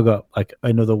 they've still got like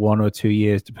another 1 or 2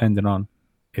 years, depending on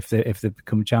if they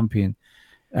become champion.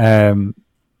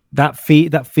 That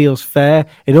feels fair.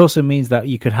 It also means that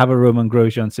you could have a Roman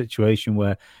Grosjean situation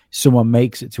where someone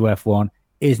makes it to F1,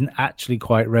 isn't actually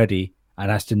quite ready,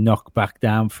 and has to knock back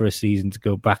down for a season to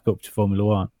go back up to Formula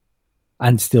One,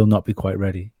 and still not be quite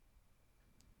ready.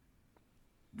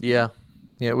 Yeah,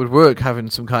 it would work having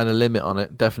some kind of limit on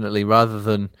it, definitely, rather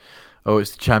than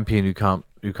it's the champion who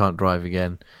can't drive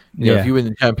again. If you win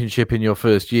the championship in your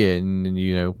first year, and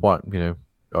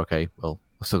okay, well,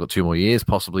 I've still got 2 more years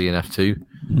possibly in F2.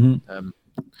 Mm-hmm.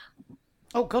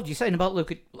 Oh God, you're saying about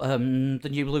the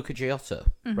new Luca Giotto,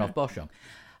 Ralph Boschung.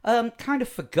 Kind of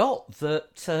forgot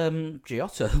that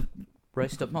Giotto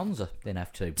raced at Monza in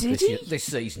F2 this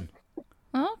season.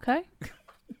 Oh, okay.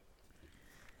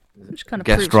 Which kind of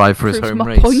guest drive for his proves home my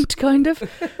race. point, kind of.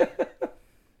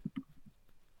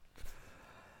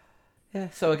 Yeah.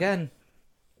 So again,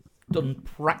 done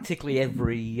practically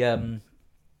everything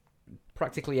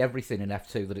in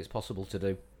F2 that it's possible to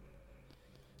do,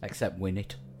 except win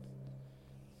it.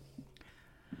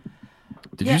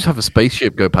 Did you just have a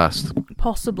spaceship go past?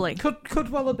 Possibly. Could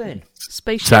well have been.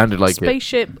 Sounded like it.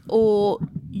 Spaceship or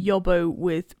Yobbo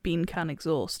with bean can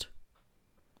exhaust.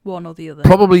 One or the other.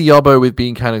 Probably Yobbo with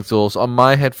bean can exhaust. On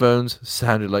my headphones,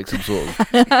 sounded like some sort of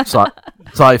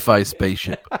sci-fi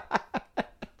spaceship.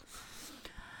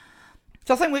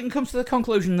 So I think we can come to the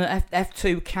conclusion that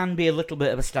F2 can be a little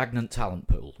bit of a stagnant talent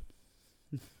pool.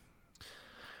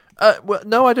 Well,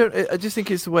 no, I don't. I just think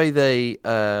it's the way they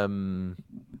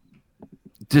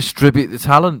distribute the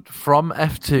talent from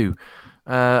F2.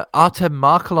 Artem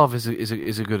Markelov is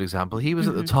a good example. He was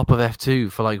at the top of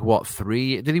F2 for like what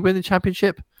 3? Did he win the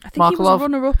championship? I think he was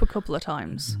runner-up a couple of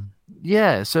times.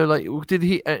 Yeah, so like, did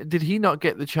he not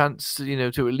get the chance, to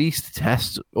at least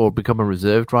test or become a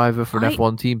reserve driver for an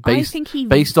F1 team? I think he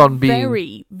based on being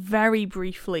very, very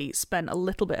briefly spent a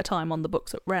little bit of time on the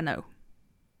books at Renault.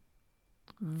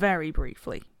 Very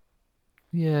briefly.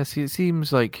 Yeah, see, it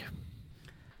seems like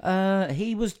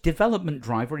he was development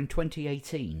driver in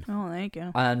 2018. Oh, there you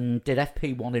go. And did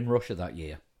FP1 in Russia that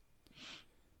year.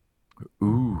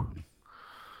 Ooh.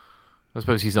 I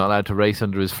suppose he's not allowed to race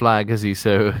under his flag, is he?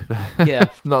 So, yeah,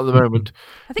 not at the moment.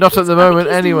 Not at the moment,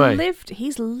 anyway.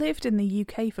 He's lived in the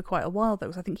UK for quite a while,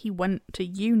 though. So I think he went to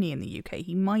uni in the UK.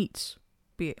 He might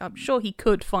be. I'm sure he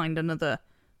could find another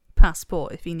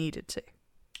passport if he needed to.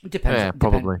 Depends. Yeah,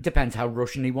 probably. Depends how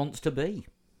Russian he wants to be.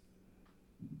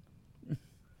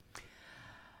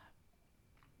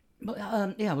 But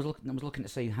I was looking to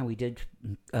see how he did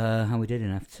in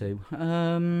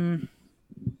F2.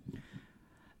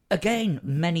 Again,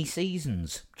 many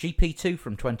seasons. GP2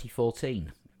 from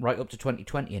 2014 right up to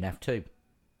 2020 in F2.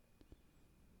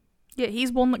 Yeah,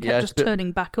 he's one that kept just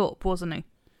turning back up, wasn't he?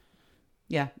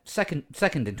 Yeah, second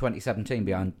in 2017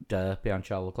 behind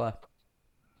Charles Leclerc.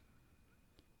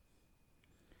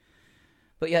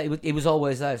 But yeah, he was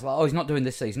always there. It's like, oh, he's not doing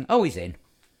this season. Oh, he's in.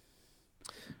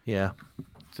 Yeah.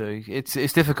 So it's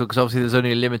difficult because obviously there's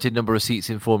only a limited number of seats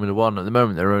in Formula One at the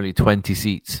moment. There are only 20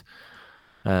 seats.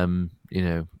 I'm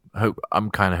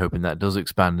kind of hoping that does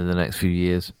expand in the next few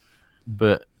years.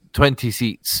 But 20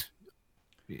 seats,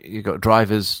 you've got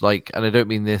drivers like, and I don't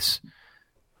mean this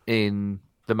in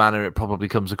the manner it probably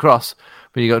comes across,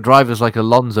 but you've got drivers like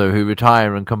Alonso who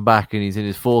retire and come back and he's in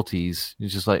his 40s.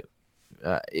 He's just like,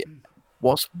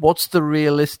 what's the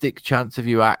realistic chance of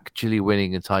you actually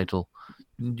winning a title?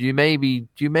 Do you maybe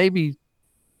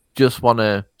just want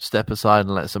to step aside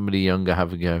and let somebody younger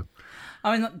have a go?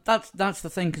 I mean, that's the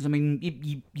thing, because I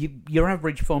mean, your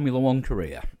average Formula One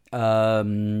career,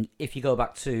 if you go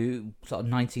back to sort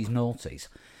of 90s, noughties,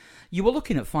 you were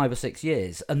looking at 5 or 6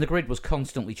 years, and the grid was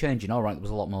constantly changing. All right, there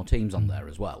was a lot more teams on there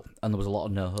as well, and there was a lot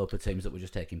of no-hoper teams that were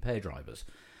just taking pay drivers.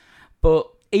 But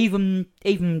even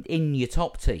in your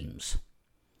top teams,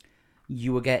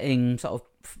 you were getting sort of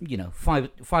 5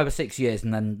 or 6 years,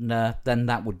 and then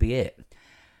that would be it.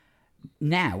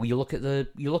 Now you look at the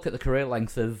career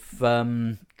length of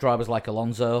drivers like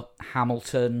Alonso,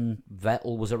 Hamilton,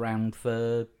 Vettel was around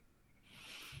for.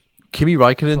 Kimi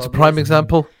Raikkonen's a prime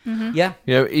example. Mm-hmm. Yeah,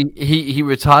 he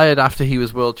retired after he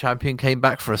was world champion, came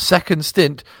back for a second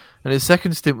stint, and his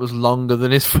second stint was longer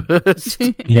than his first.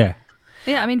 Yeah.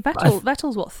 Yeah, I mean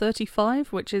Vettel's what,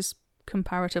 35, which is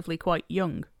comparatively quite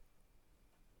young.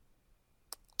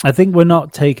 I think we're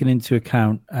not taking into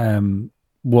account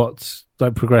what's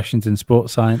like progressions in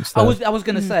sports science. Though. I was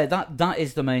going to say that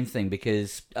is the main thing,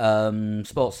 because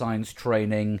sports science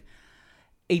training,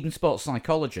 even sports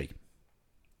psychology,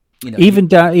 even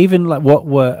like what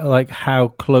were like how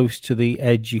close to the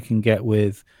edge you can get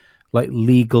with like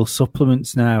legal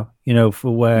supplements now.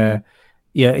 For where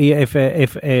if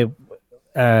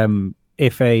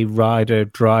a rider,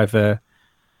 driver,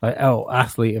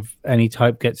 athlete of any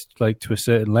type gets like to a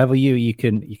certain level, you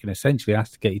can essentially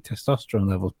ask to get your testosterone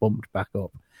levels bumped back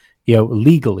up,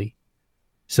 legally.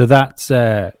 So that's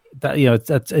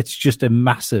it's just a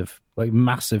massive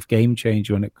game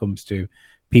changer when it comes to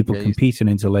people competing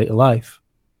into later life.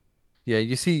 Yeah,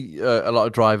 you see a lot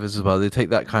of drivers as well. They take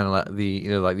that kind of like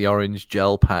the orange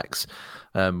gel packs,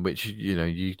 which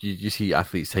you see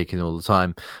athletes taking all the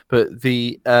time, but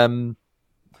they're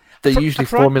usually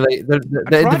formulated.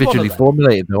 They're individually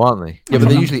formulated, though, aren't they? Yeah, but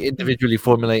they're usually individually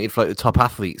formulated for like the top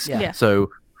athletes. Yeah. So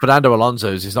Fernando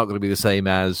Alonso's is not going to be the same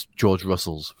as George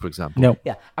Russell's, for example. No.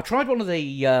 Yeah, I tried one of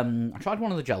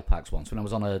the gel packs once when I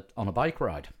was on a bike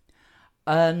ride,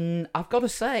 and I've got to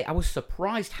say I was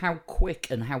surprised how quick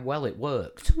and how well it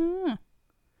worked.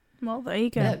 Well, there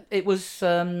you go. Yeah, it was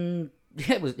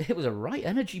it was a right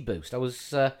energy boost. I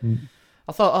was I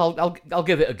thought I'll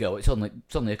give it a go. It's only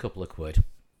a couple of quid.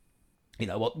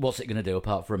 What's it going to do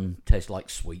apart from taste like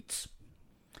sweets?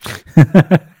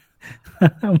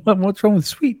 What's wrong with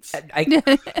sweets?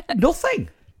 Nothing.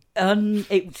 And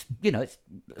it's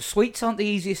sweets aren't the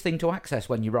easiest thing to access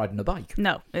when you're riding a bike.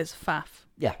 No, it's faff.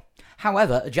 Yeah.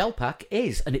 However, a gel pack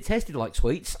is, and it tasted like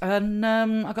sweets, and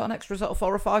I got an extra sort of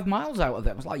 4 or 5 miles out of it.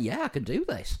 I was like, yeah, I can do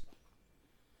this.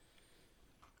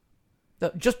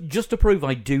 Just to prove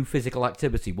I do physical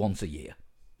activity once a year.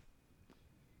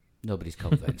 Nobody's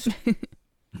convinced.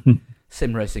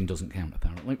 Sim racing doesn't count,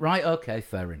 apparently. Right, okay,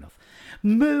 fair enough.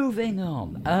 Moving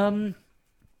on.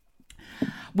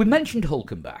 We mentioned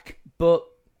Hulkenberg, but...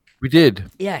 We did.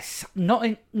 Yes, not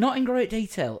in great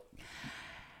detail.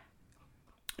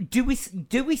 Do we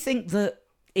think that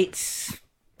it's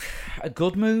a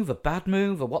good move, a bad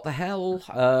move, or what the hell?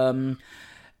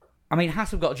 I mean, Haas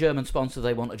have got a German sponsor.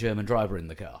 They want a German driver in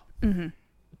the car. Mm-hmm.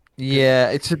 Yeah,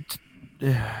 it's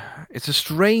a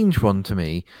strange one to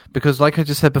me because, like I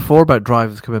just said before about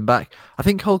drivers coming back, I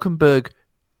think Hulkenberg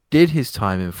did his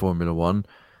time in Formula One,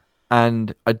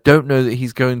 and I don't know that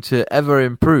he's going to ever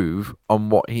improve on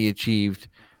what he achieved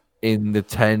in the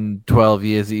 10, 12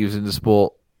 years that he was in the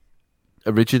sport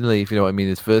originally, if you know what I mean,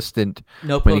 his first stint.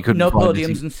 No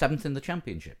podiums and 7th in the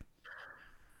championship.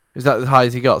 Is that as high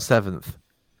as he got, 7th?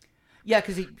 Yeah,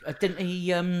 because didn't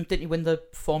he win the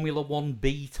Formula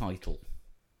 1B title?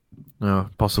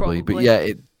 No, possibly.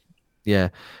 Probably.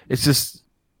 But it's just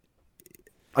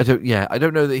I don't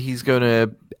know that he's going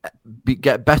to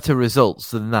get better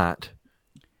results than that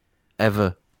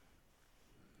ever.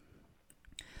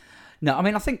 No, I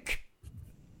mean, I think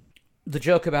the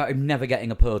joke about him never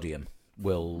getting a podium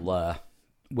will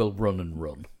run and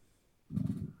run.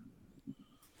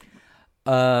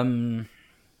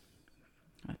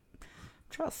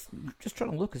 Just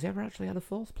trying to look. Has he ever actually had a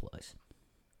 4th place?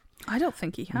 I don't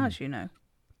think he has, you know.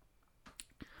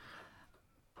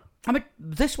 I mean,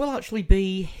 this will actually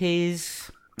be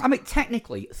his... I mean,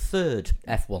 technically, 3rd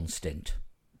F1 stint.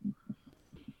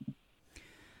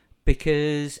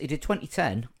 Because he did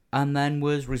 2010 and then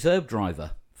was reserve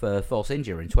driver for Force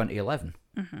India in 2011.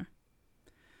 Mm-hmm.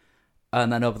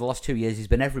 And then over the last 2 years, he's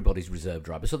been everybody's reserve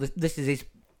driver. So this is his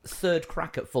 3rd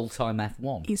crack at full-time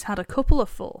F1. He's had a couple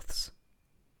of 4ths.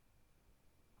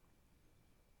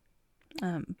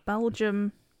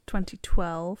 Belgium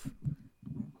 2012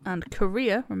 and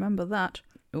Korea, remember that,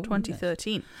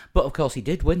 2013. Yes. But of course he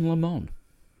did win Le Mans.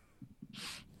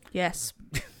 Yes.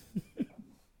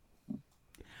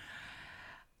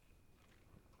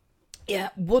 Yeah,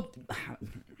 would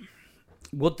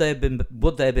they have been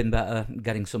better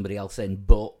getting somebody else in?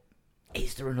 But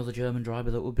is there another German driver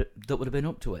that would have been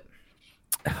up to it?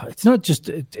 It's not just.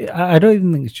 I don't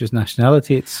even think it's just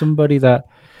nationality. It's somebody that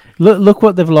look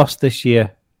what they've lost this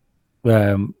year,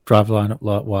 driver lineup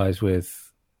wise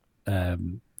with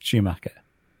Schumacher.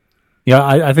 Yeah,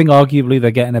 I think arguably they're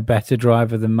getting a better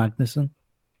driver than Magnussen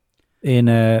in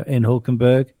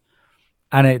Hulkenberg,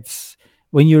 and it's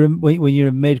when you're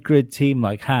a mid-grid team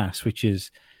like Haas, which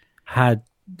has had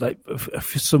like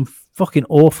some fucking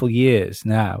awful years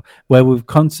now, where we've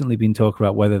constantly been talking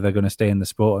about whether they're going to stay in the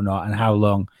sport or not, and how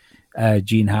long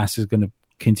Gene Haas is going to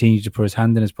continue to put his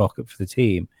hand in his pocket for the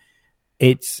team.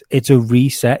 It's a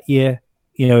reset year.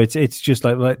 You know, it's just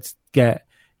like, let's get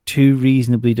 2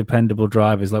 reasonably dependable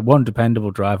drivers, like one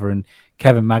dependable driver and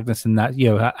Kevin Magnussen that, you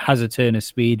know, has a turn of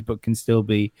speed but can still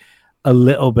be a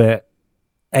little bit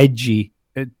edgy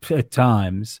at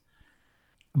times.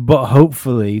 But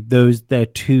hopefully they're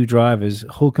 2 drivers.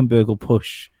 Hulkenberg will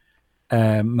push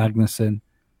Magnussen,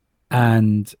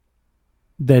 and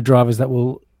they're drivers that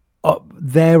will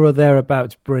there or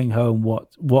thereabouts bring home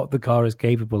what the car is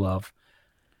capable of,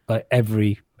 like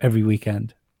every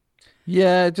weekend.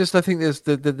 Yeah, just I think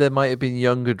there might have been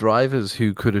younger drivers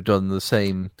who could have done the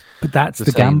same. But that's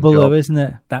the gamble, though, isn't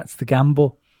it? That's the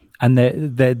gamble, and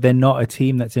they're not a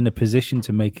team that's in a position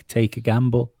to take a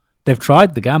gamble. They've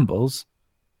tried the gambles.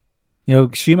 You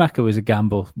know, Schumacher was a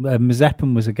gamble.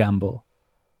 Mazepin was a gamble.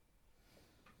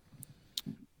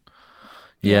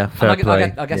 Yeah, fair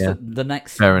play. I guess yeah. the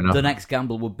next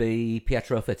gamble would be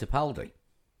Pietro Fittipaldi.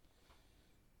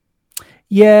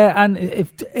 Yeah, and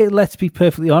let's be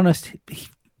perfectly honest,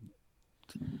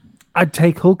 I'd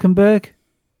take Hulkenberg.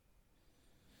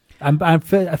 And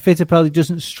Fittipaldi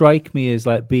doesn't strike me as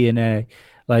like being an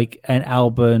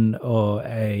Albon or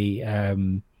a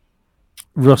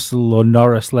Russell or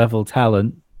Norris level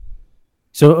talent.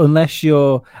 So unless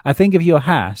I think if you're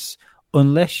Haas,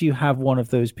 unless you have one of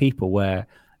those people where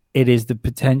it is the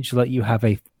potential that you have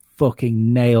a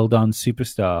fucking nailed on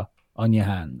superstar on your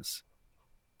hands,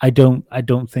 I don't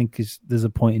think there's a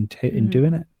point in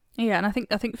doing it. Yeah, and I think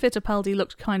Fittipaldi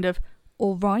looked kind of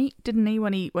all right, didn't he,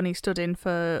 when he stood in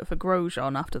for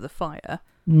Grosjean after the fire?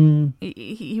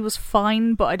 He was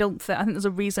fine, but I think there's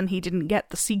a reason he didn't get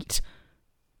the seat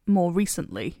more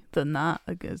recently than that,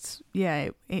 because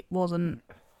it wasn't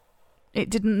It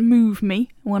didn't move me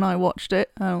when I watched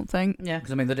it, I don't think. Yeah,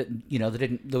 because I mean, there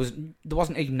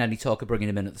wasn't even any talk of bringing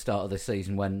him in at the start of this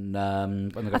season when they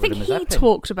got I think rid of he Mazepin.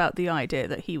 talked about the idea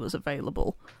that he was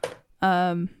available.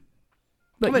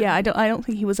 But yeah, I don't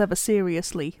think he was ever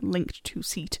seriously linked to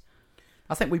seat.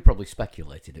 I think we probably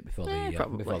speculated it before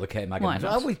Probably. before the K Why Mag.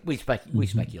 not? We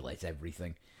speculate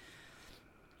everything.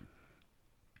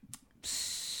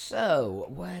 So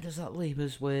where does that leave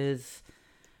us with?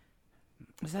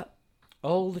 Is that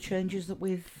all the changes that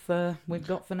we've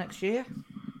got for next year?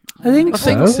 I think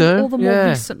so. All the more Yeah.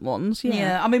 recent ones,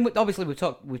 yeah. I mean, obviously we've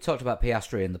talked about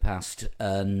Piastri in the past,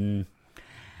 and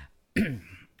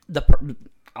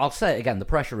I'll say it again: the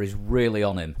pressure is really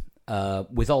on him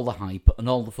with all the hype and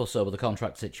all the fuss over the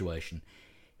contract situation.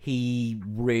 He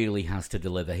really has to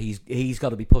deliver. He's got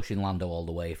to be pushing Lando all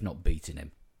the way, if not beating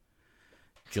him,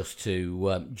 just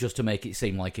to make it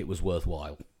seem like it was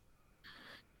worthwhile.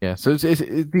 Yeah, so it's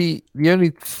the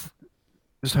only.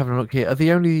 Just having a look here. Are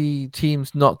the only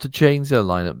teams not to change their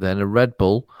lineup then are Red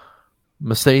Bull,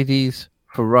 Mercedes,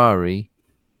 Ferrari,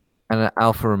 and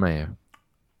Alfa Romeo?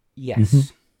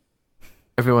 Yes.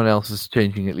 Everyone else is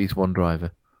changing at least one driver.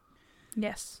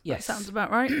 Yes, Yes. that sounds about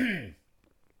right.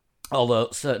 Although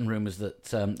certain rumours that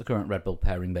the current Red Bull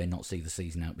pairing may not see the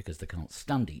season out because they can't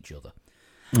stand each other.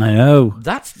 I know.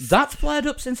 That's played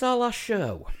up since our last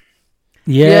show.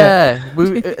 Yeah.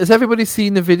 Has everybody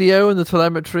seen the video and the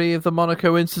telemetry of the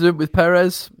Monaco incident with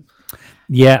Perez?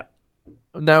 Yeah.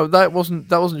 Now that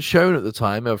wasn't shown at the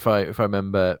time. If I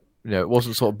remember, it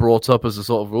wasn't sort of brought up as a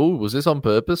sort of rule. Was this on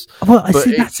purpose? Well, I But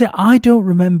see. That's it. I don't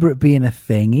remember it being a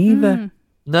thing either.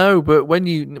 No, but when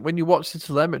you watch the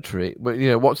telemetry,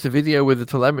 watch the video with the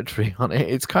telemetry on it,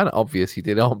 it's kind of obvious he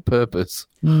did it on purpose.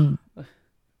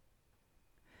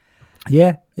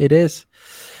 Yeah, it is.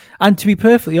 And to be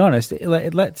perfectly honest,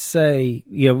 let's say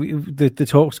the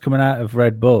talks coming out of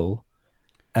Red Bull,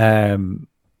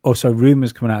 also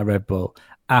rumours coming out of Red Bull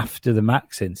after the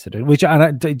Max incident, which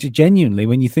genuinely,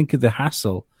 when you think of the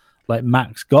hassle like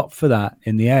Max got for that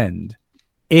in the end,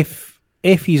 if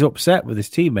he's upset with his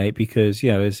teammate because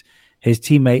his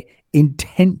teammate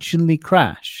intentionally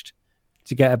crashed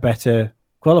to get a better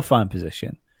qualifying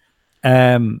position,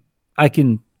 I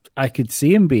could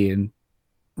see him being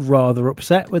rather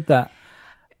upset with that.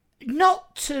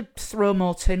 Not to throw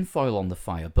more tinfoil on the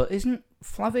fire, but isn't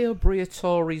Flavio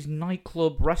Briatore's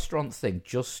nightclub restaurant thing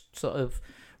just sort of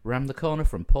round the corner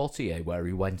from Portier where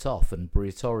he went off and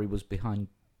Briatore was behind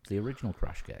the original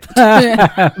crash gate?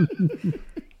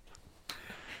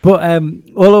 But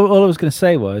all I was going to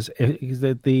say was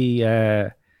that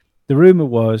the rumor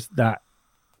was that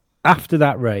after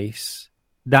that race,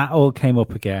 that all came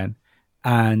up again,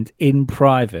 and in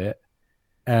private,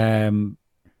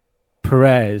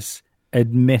 Perez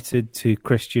admitted to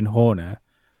Christian Horner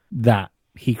that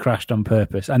he crashed on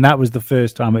purpose, and that was the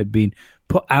first time it had been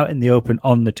put out in the open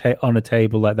on a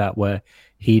table like that, where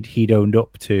he'd owned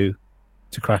up to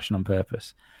crashing on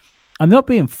purpose. I'm not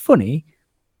being funny.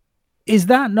 Is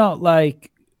that not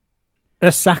like a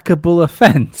sackable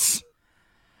offence?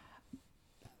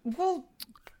 Well,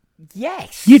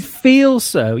 yes. You'd feel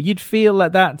so. You'd feel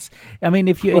like that's. I mean,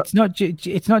 it's not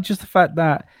just the fact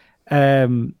that. I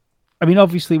mean,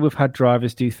 obviously, we've had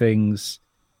drivers do things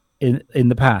in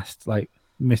the past, like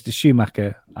Mr.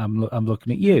 Schumacher. I'm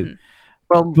looking at you.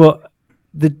 Well, But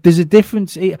there's a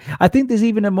difference. I think there's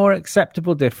even a more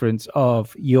acceptable difference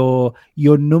of your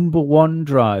number one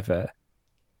driver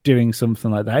doing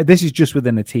something like that. This is just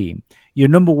within a team. Your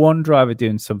number one driver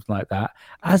doing something like that,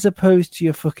 as opposed to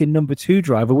your fucking number two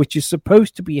driver, which is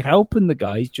supposed to be helping the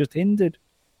guy who's just hindered.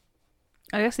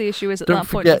 I guess the issue is at don't that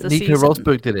point of forget the Nico season.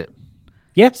 Rosberg did it.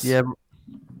 Yes. Yeah,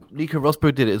 Nico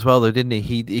Rosberg did it as well, though, didn't he?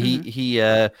 He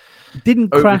Didn't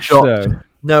crash overshot. though.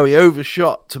 No, he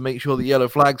overshot to make sure the yellow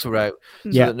flags were out, so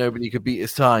Yeah. that nobody could beat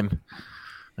his time.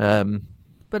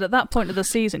 But at that point of the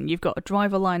season, you've got a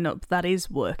driver lineup that is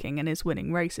working and is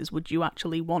winning races. Would you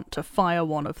actually want to fire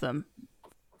one of them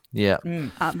Yeah.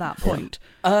 at that point?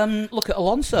 Look at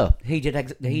Alonso. He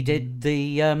did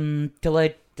the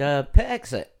delayed pit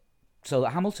exit so that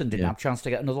Hamilton didn't have a chance to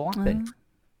get another lap in.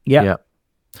 Yeah.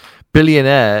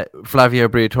 Billionaire Flavio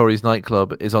Briatore's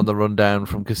nightclub is on the rundown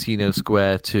from Casino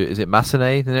Square to, is it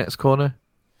Massenet, the next corner?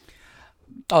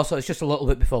 Oh, so it's just a little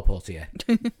bit before Portier.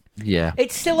 Yeah.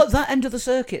 It's still at that end of the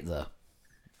circuit, though.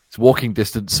 It's walking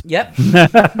distance. Yep.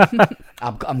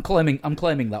 I'm claiming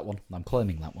that one. I'm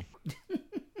claiming that one.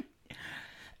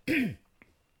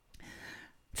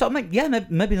 So,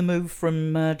 maybe the move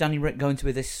from Danny Rick going to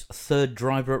be this third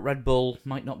driver at Red Bull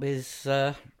might not be as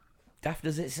daft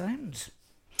as it sounds.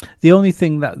 The only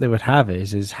thing that they would have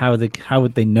is how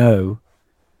would they know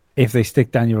if they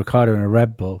stick Daniel Ricciardo in a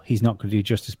Red Bull, he's not going to do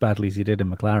just as badly as he did in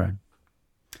McLaren.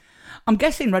 I'm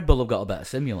guessing Red Bull have got a better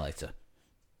simulator,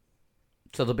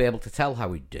 so they'll be able to tell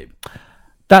how he'd do.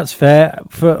 That's fair.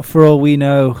 For all we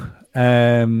know,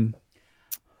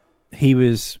 he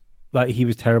was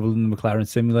terrible in the McLaren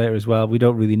simulator as well. We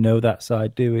don't really know that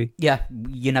side, do we? Yeah,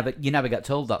 you never get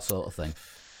told that sort of thing.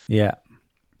 Yeah,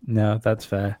 no, that's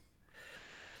fair.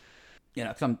 You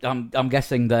know, 'cause I'm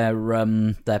guessing their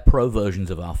pro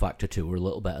versions of R Factor 2 are a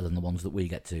little better than the ones that we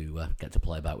get to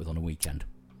play about with on a weekend.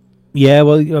 Yeah,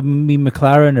 well, I mean,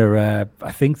 McLaren are.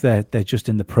 I think they're just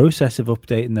in the process of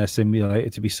updating their simulator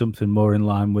to be something more in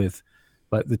line with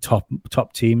like the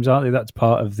top teams, aren't they? That's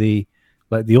part of the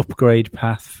upgrade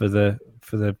path for the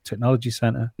technology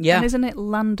center. Yeah, and isn't it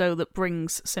Lando that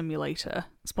brings simulator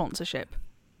sponsorship?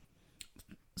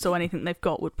 So anything they've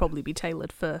got would probably be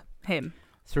tailored for him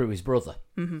through his brother.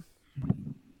 Mm-hmm.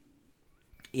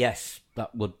 Yes,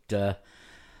 that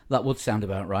would sound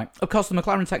about right. Of course, the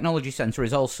McLaren Technology Centre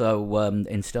is also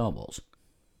in Star Wars.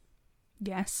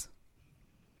 Yes.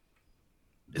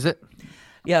 Is it?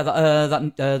 Yeah,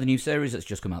 the new series that's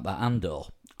just come out, that Andor.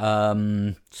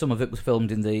 Some of it was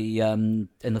filmed in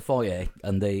the foyer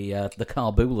and the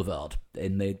car boulevard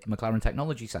in the McLaren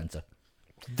Technology Centre.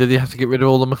 Did they have to get rid of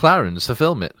all the McLarens to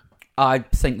film it? I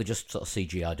think they just sort of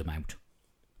CGI'd them out.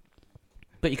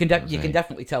 But you can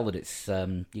definitely tell that it's there.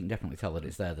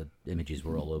 The images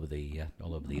were all over the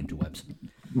interwebs.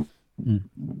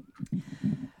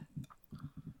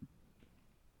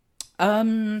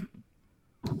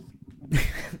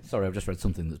 Sorry, I've just read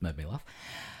something that's made me laugh.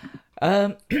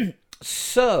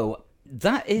 So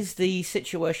that is the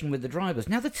situation with the drivers.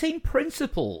 Now the team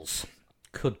principals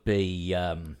could be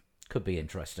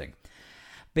interesting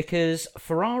because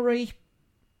Ferrari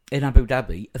in Abu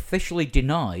Dhabi officially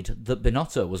denied that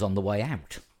Binotto was on the way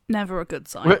out. Never a good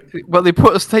sign. Well, they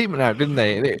put a statement out, didn't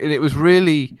they? And it was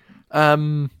really,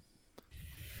 it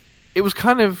was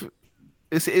kind of,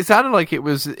 it sounded like it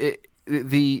was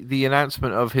the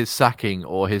announcement of his sacking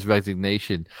or his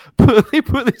resignation. But they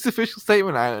put this official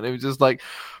statement out, and it was just like,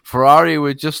 Ferrari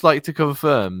would just like to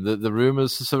confirm that the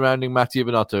rumors surrounding Mattia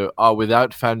Binotto are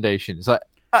without foundation. It's like,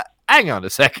 hang on a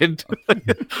second. Like,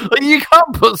 you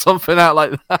can't put something out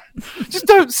like that. Just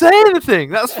don't say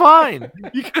anything. That's fine.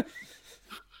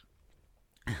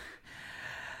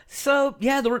 So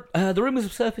yeah, the rumours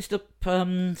have surfaced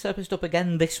up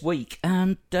again this week,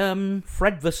 and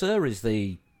Fred Vasseur is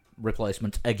the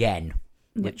replacement again.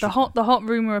 The hot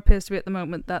rumor appears to be at the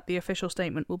moment that the official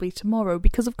statement will be tomorrow,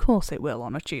 because of course it will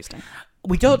on a Tuesday.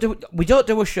 We don't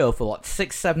do a show for like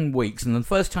 6-7 weeks, and then the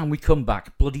first time we come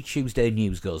back, bloody Tuesday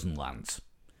news goes and lands.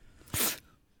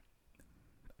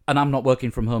 And I'm not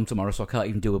working from home tomorrow, so I can't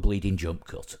even do a bleeding jump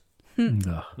cut.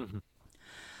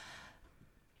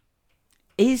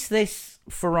 Is this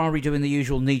Ferrari doing the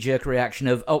usual knee-jerk reaction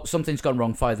of, oh, something's gone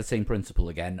wrong, fire the team principal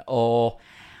again? Or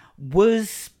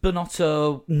was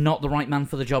Binotto not the right man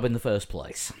for the job in the first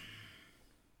place?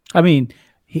 I mean,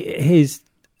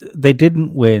 they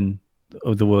didn't win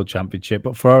the World Championship,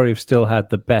 but Ferrari have still had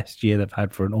the best year they've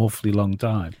had for an awfully long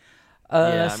time.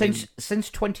 Since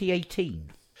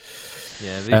 2018.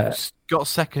 Yeah, they got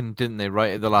second, didn't they,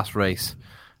 right at the last race?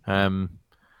 Early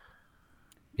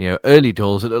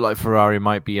doors, it looked like Ferrari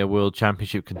might be a World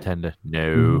Championship contender.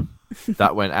 No,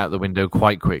 that went out the window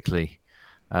quite quickly.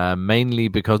 Mainly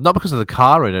not because of the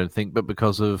car, I don't think, but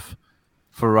because of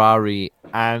Ferrari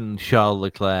and Charles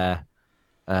Leclerc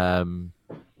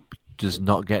just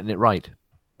not getting it right, to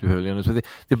be perfectly honest with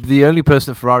you. The only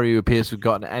person at Ferrari who appears to have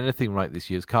gotten anything right this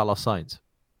year is Carlos Sainz.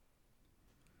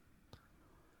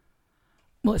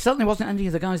 Well, it certainly wasn't any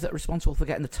of the guys that are responsible for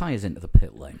getting the tyres into the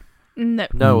pit lane. No.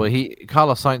 No,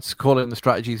 Carlos Sainz calling the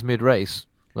strategies mid-race.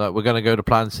 Like, we're going to go to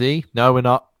plan C? No, we're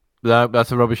not. No,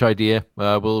 that's a rubbish idea.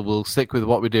 We'll stick with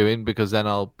what we're doing, because then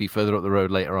I'll be further up the road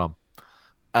later on.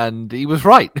 And he was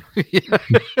right.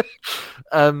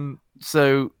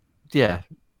 So, yeah.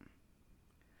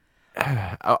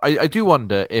 I do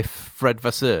wonder if Fred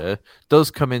Vasseur does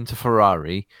come into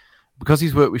Ferrari, because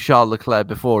he's worked with Charles Leclerc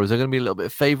before. Is there going to be a little bit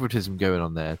of favouritism going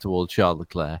on there towards Charles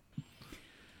Leclerc?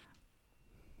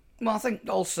 Well, I think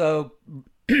also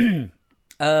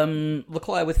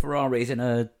Leclerc with Ferrari is in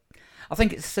I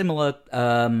think it's similar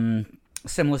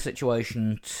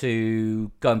situation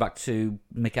to going back to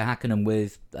Mika Hakkinen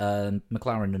with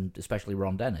McLaren and especially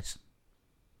Ron Dennis.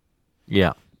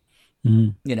 Yeah.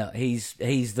 Mm-hmm.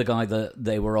 He's the guy that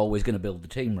they were always going to build the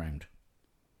team around.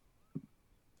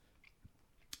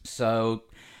 So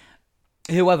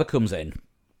whoever comes in,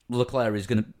 Leclerc is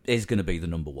going to be the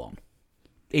number one.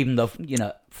 Even though,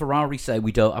 Ferrari say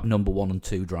we don't have number 1 and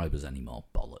 2 drivers anymore.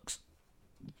 Bollocks.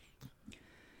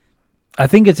 I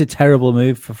think it's a terrible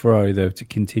move for Ferrari though to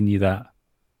continue that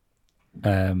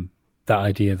that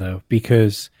idea though,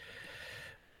 because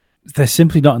they're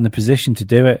simply not in the position to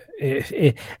do it.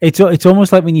 It's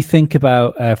almost like when you think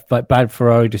about like bad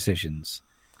Ferrari decisions.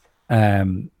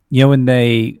 When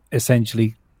they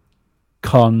essentially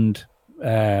conned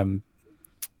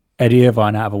Eddie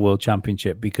Irvine out of a world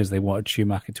championship because they wanted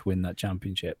Schumacher to win that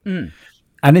championship.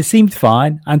 And it seemed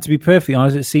fine. And to be perfectly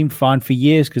honest, it seemed fine for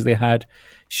years because they had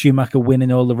Schumacher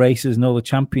winning all the races and all the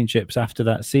championships after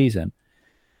that season.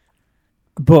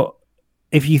 But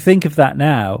if you think of that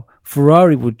now,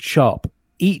 Ferrari would chop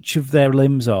each of their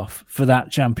limbs off for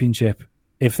that championship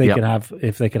if they could have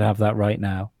that right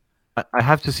now. I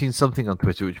have just seen something on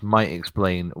Twitter which might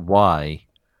explain why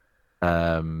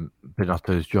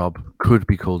Binotto's job could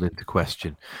be called into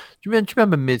question. Do you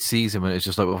remember mid-season when it's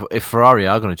just like, well, if Ferrari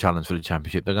are going to challenge for the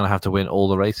championship, they're going to have to win all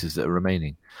the races that are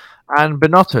remaining? And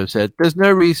Binotto said, there's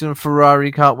no reason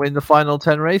Ferrari can't win the final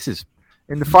 10 races.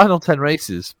 In the final 10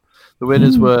 races, the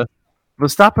winners were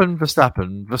Verstappen,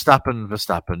 Verstappen, Verstappen,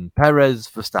 Verstappen, Perez,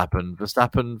 Verstappen,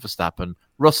 Verstappen, Verstappen,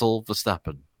 Russell,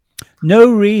 Verstappen.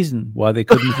 No reason why they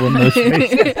couldn't win those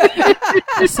races.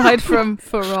 Aside from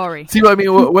Ferrari. See what I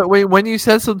mean? When you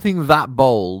said something that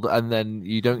bold and then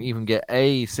you don't even get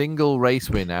a single race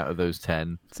win out of those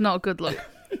 10, it's not a good look.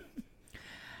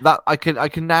 That I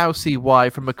can now see why,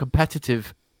 from a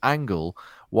competitive angle,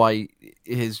 why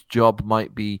his job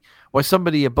might be, why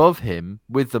somebody above him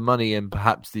with the money and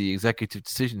perhaps the executive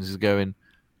decisions is going,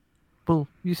 well,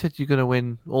 you said you're going to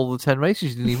win all the 10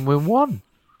 races, you didn't even win one.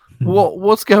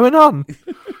 What's going on?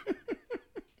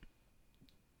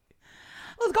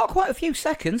 Well, they've got quite a few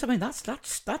seconds. I mean, that's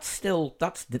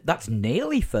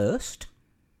nearly first.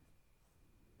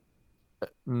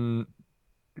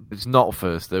 It's not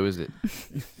first, though, is it?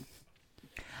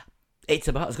 It's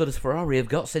about as good as Ferrari have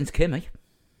got since Kimi.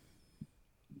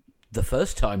 The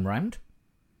first time round.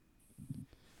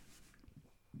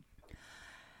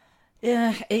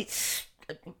 Yeah, it's...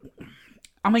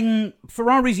 I mean,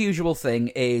 Ferrari's usual thing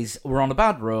is we're on a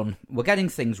bad run, we're getting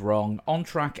things wrong, on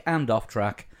track and off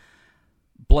track.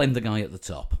 Blame the guy at the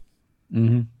top.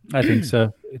 Mm-hmm. I think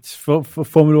so. It's for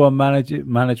Formula One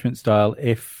management style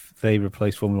if they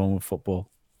replace Formula One with football.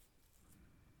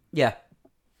 Yeah.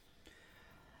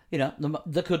 You know,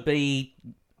 there could be,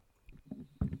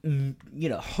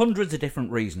 hundreds of different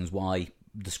reasons why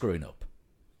they're screwing up.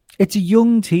 It's a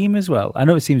young team as well. I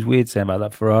know it seems weird saying about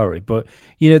that Ferrari, but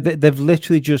they've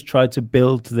literally just tried to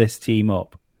build this team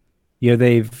up.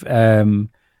 They've got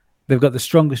the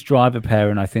strongest driver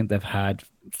pairing I think they've had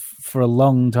for a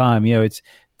long time. It's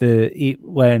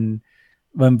when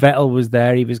Vettel was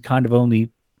there, he was kind of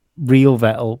only real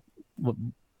Vettel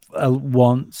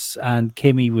once, and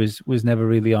Kimi was never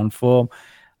really on form.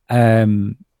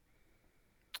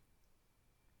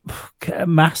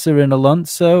 Massa and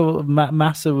Alonso.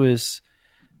 Massa was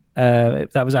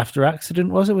that was after accident,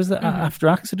 was it? Was that after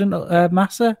accident?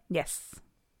 Massa. Yes.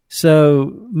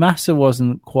 So Massa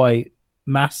wasn't quite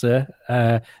Massa.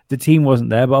 The team wasn't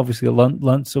there, but obviously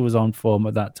Alonso was on form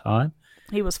at that time.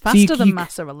 He was faster than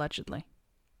Massa, allegedly.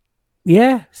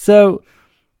 Yeah. So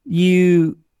have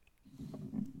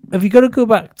you got to go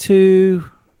back to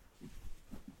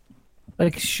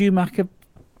like Schumacher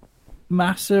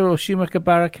Massa or Schumacher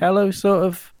Barrichello, sort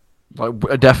of like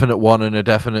a definite 1 and a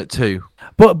definite 2,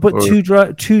 but two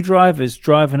drivers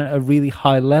driving at a really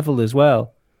high level as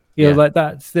well. Like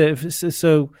that's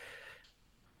so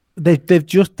they're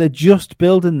just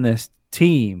building this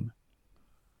team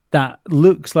that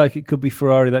looks like it could be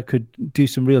Ferrari that could do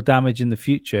some real damage in the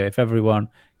future if everyone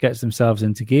gets themselves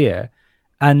into gear.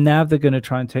 And now they're going to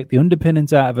try and take the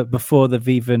underpinnings out of it before they've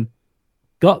even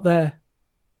got there.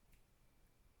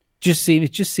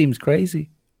 It just seems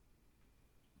crazy.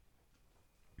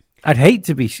 I'd hate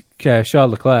to be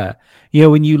Charles Leclerc.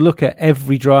 When you look at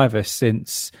every driver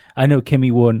since, I know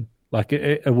Kimi won like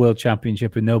a world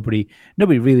championship and nobody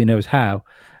really knows how.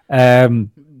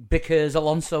 Because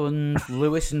Alonso and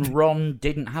Lewis and Ron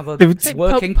didn't have a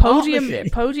working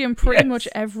podium pretty Yes. much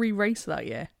every race that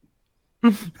year.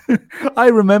 I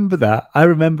remember that.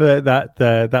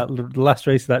 That last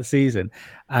race of that season,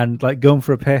 and like going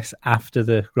for a piss after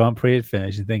the Grand Prix had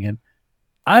finished, and thinking,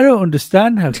 I don't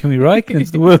understand how Kimi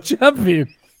Räikkönen's the world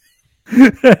champion.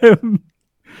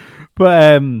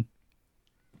 But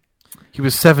he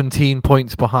was 17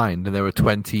 points behind, and there were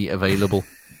 20 available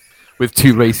with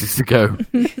 2 races to go.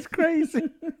 It's crazy.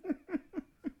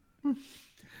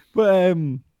 But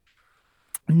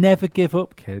never give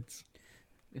up, kids.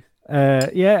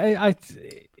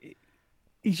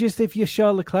 it's just if you're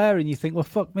Charles Leclerc and you think, well,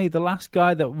 fuck me, the last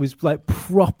guy that was like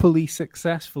properly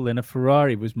successful in a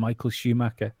Ferrari was Michael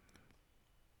Schumacher.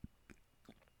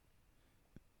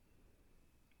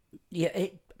 Yeah,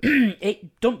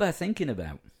 it don't bear thinking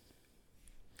about.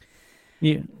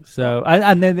 Yeah. So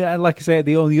and then, like I say,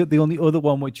 the only other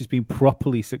one which has been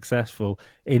properly successful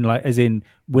in like as in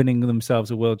winning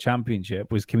themselves a world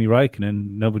championship was Kimi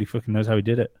Räikkönen. Nobody fucking knows how he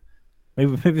did it.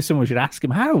 Maybe someone should ask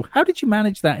him how. How did you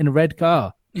manage that in a red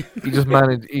car? He just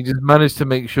managed to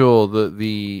make sure that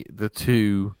the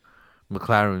two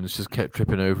McLarens just kept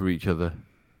tripping over each other.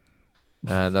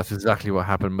 And that's exactly what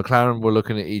happened. McLaren were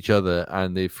looking at each other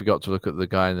and they forgot to look at the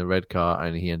guy in the red car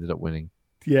and he ended up winning.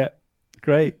 Yeah.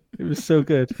 Great. It was so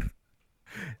good.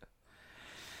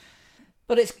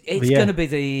 But it's going to be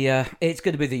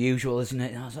the usual, isn't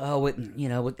it? Oh,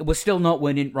 we're still not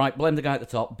winning. Right, blame the guy at the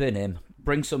top, bin him,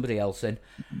 bring somebody else in.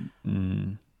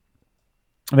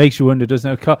 It makes you wonder,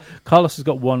 doesn't it? Carlos has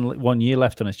got one year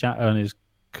left on his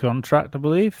contract, I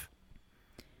believe.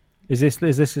 Is this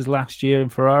his last year in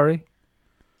Ferrari?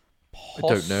 I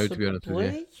don't know, to be honest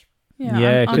with you.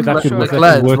 Yeah, that not could sure. work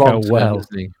out well.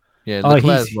 Isn't he? Yeah,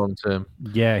 Leclerc's long term.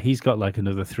 Yeah, he's got like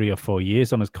another 3 or 4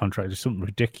 years on his contract. It's something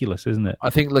ridiculous, isn't it?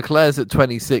 I think Leclerc's at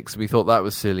 26. We thought that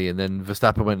was silly, and then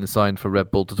Verstappen went and signed for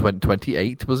Red Bull to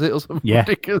 2028, was it, or something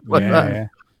ridiculous like that? Yeah.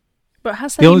 But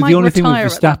has The only thing with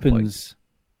Verstappen's,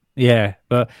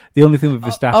 but the only thing with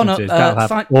Verstappen is that'll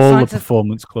have all the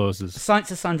performance clauses. Sainz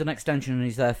has signed an extension, and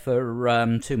he's there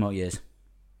for 2 more years.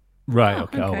 Right.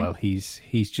 Okay. Oh well, he's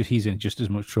in just as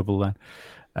much trouble then.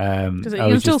 You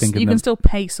can still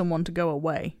pay someone to go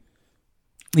away.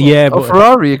 But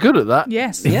Ferrari are good at that.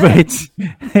 Yes, yeah.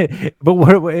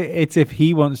 But it's if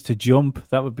he wants to jump,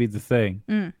 that would be the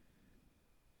thing.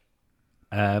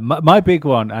 My big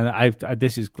one, and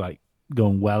this is like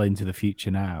going well into the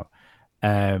future now,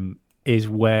 is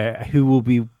who will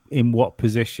be in what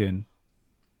position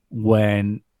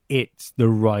when it's the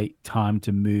right time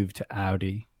to move to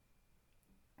Audi.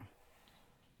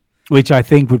 Which I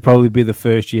think would probably be the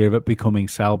first year of it becoming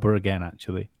Sauber again,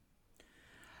 actually.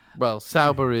 Well,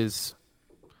 Sauber is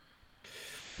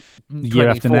year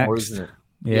after next, isn't it?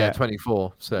 Yeah,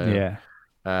 24. So, yeah,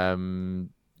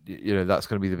 that's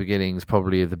going to be the beginnings,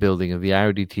 probably, of the building of the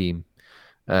Audi team.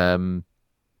 Hopefully,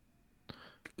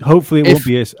 it won't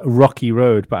be a rocky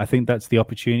road, but I think that's the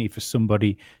opportunity for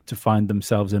somebody to find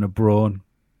themselves in a Brawn.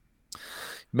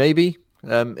 Maybe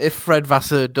if Fred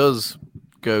Vasseur does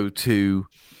go to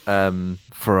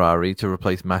Ferrari to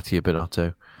replace Mattia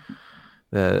Binotto,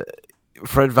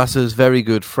 Fred Vasseur's very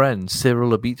good friend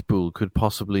Cyril Abiteboul could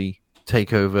possibly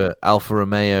take over Alfa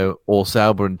Romeo or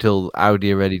Sauber until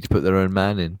Audi are ready to put their own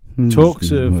man in.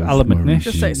 Talks of Alan McNish.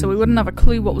 Just say, so we wouldn't have a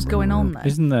clue what was going on there.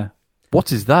 Isn't there?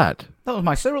 What is that? That was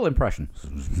my Cyril impression.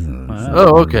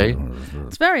 Oh, okay.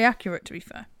 It's very accurate, to be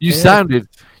fair. You sounded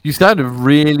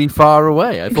really far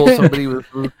away. I thought somebody was.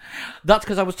 That's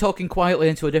because I was talking quietly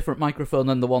into a different microphone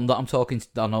than the one that I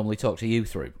normally talk to you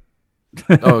through.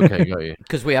 Oh, okay, got you.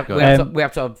 Because we have to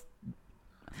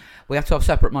have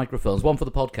separate microphones, one for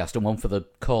the podcast and one for the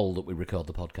call that we record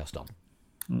the podcast on.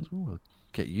 Ooh,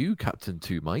 get you, Captain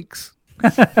Two Mics.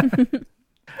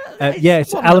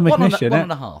 It's Alan McNish, isn't it?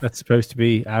 1.5. That's supposed to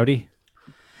be Audi.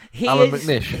 Alan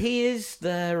McNish. He is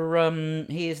their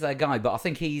guy, but I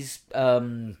think he's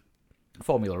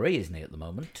Formula E, isn't he, at the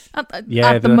moment? At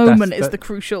the moment is the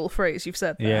crucial phrase you've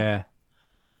said there.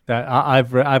 Yeah.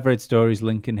 I've read stories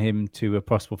linking him to a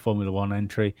possible Formula One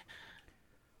entry.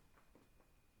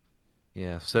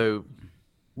 Yeah, so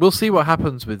we'll see what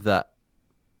happens with that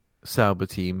Sauber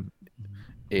team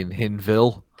in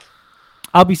Hinwil.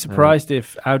 I'll be surprised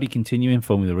if Audi continue in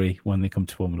Formula E when they come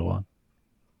to Formula One.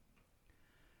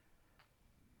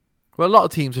 Well, a lot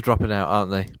of teams are dropping out,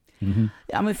 aren't they? Mm-hmm.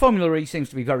 Yeah, I mean, Formula E seems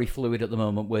to be very fluid at the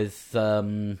moment with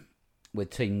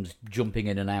teams jumping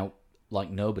in and out like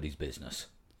nobody's business.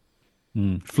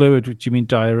 Fluid? Do you mean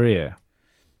diarrhea?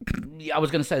 I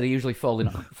was going to say they're usually falling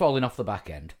off the back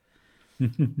end.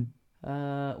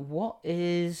 What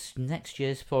is next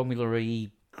year's Formula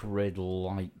E grid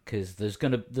like? Because there's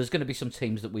gonna be some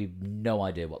teams that we've no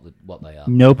idea what they are.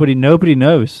 Nobody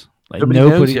knows. Like nobody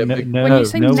knows yet. When you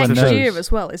say no next year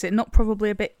as well, is it not probably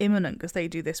a bit imminent because they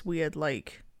do this weird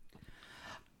like?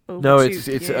 No, it's.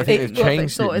 I think they've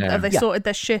changed it now. Have they sorted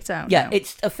their shit out? Yeah, now?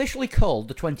 it's officially called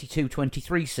the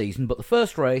 22-23 season, but the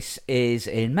first race is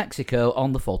in Mexico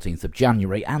on the 14th of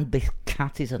January, and this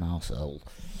cat is an arsehole.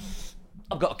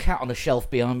 I've got a cat on a shelf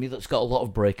behind me that's got a lot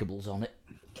of breakables on it.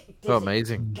 Oh,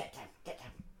 amazing. Get down.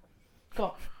 Come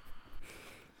on.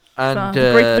 And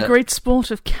the great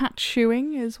sport of cat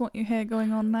shoeing is what you hear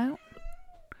going on now.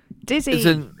 Dizzy.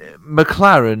 Isn't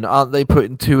McLaren, aren't they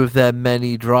putting two of their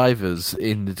many drivers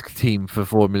in the team for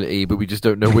Formula E, but we just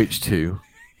don't know which two?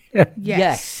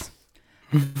 Yes.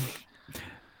 Because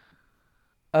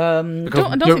I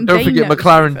don't think don't they forget, know,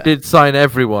 McLaren to be fair. did sign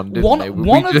everyone, didn't they?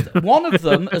 One of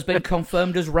them has been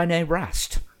confirmed as Rene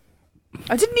Rast.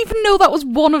 I didn't even know that was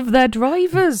one of their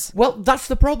drivers. Well, that's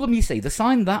the problem, you see. They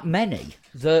signed that many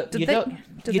that Did you they-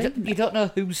 don't did you they- don't, you don't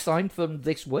know who's signed for them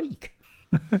this week.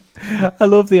 I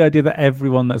love the idea that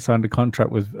everyone that signed a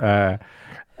contract with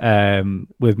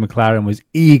McLaren was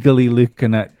eagerly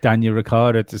looking at Daniel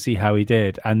Ricciardo to see how he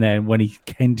did, and then when he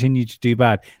continued to do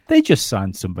bad, they just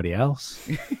signed somebody else.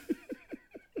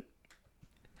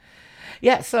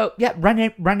 Yeah, so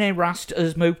Rene Rast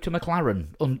has moved to McLaren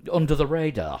under the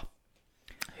radar.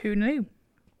 Who knew?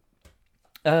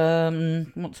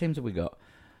 What teams have we got?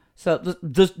 So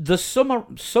the some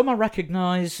I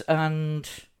recognise, and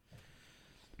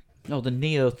the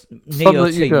Neo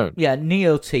that you team. don't. Yeah,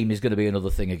 Neo team is going to be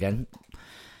another thing again.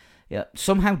 Yeah,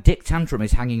 somehow Dick Tantrum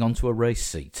is hanging on to a race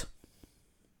seat.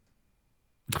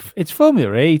 It's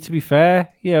Formula E, to be fair.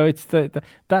 It's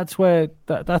that's where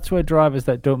drivers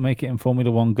that don't make it in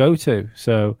Formula One go to.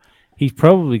 So he's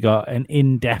probably got an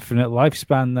indefinite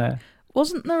lifespan there.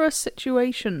 Wasn't there a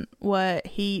situation where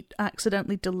he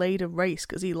accidentally delayed a race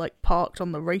because he parked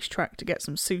on the racetrack to get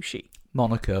some sushi?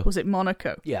 Monaco. Was it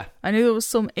Monaco? Yeah. I knew there was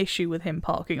some issue with him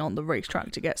parking on the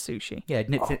racetrack to get sushi. Yeah,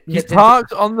 He's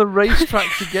parked on the racetrack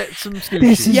to get some sushi.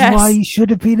 This is Yes. why he should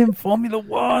have been in Formula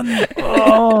One.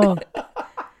 Oh,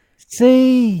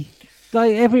 see,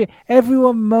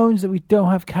 everyone moans that we don't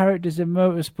have characters in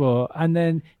motorsport, and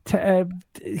then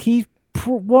he's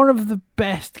one of the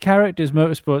best characters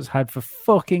motorsport's had for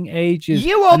fucking ages.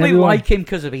 You And only everyone- like him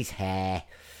because of his hair.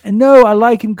 No, I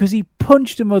like him because he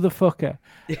punched a motherfucker.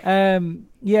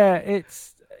 Yeah,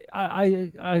 it's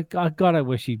I God, I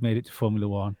wish he'd made it to Formula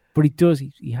One, but he does.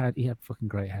 He had fucking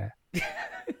great hair.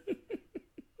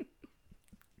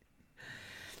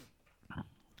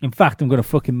 In fact, I'm going to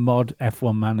fucking mod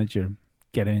F1 Manager and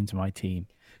get him into my team.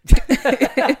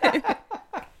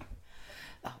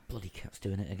 Oh, bloody cat's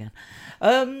doing it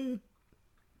again.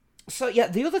 So yeah,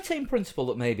 the other team principal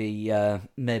that maybe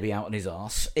out on his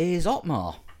arse is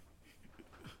Otmar.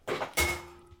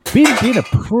 Been a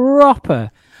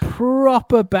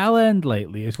proper bell end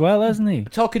lately as well, hasn't he?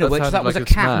 Talking of That which, sounded that was like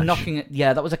a a cat smash. knocking.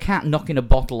 Yeah, that was a cat knocking a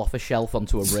bottle off a shelf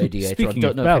onto a radiator. Speaking I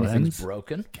of don't know if bell anything's ends.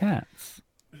 broken. Cats.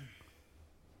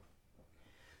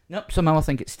 Nope. Somehow I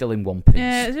think it's still in one piece.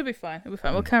 Yeah, it'll be fine. It'll be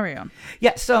fine. We'll carry on.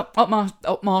 Yeah, so Otmar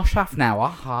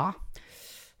Schaffnauer,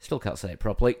 still can't say it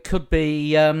properly, could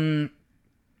be on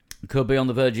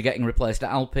the verge of getting replaced at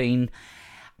Alpine.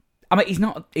 I mean, he's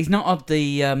not at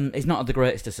the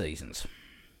greatest of seasons.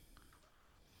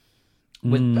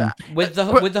 With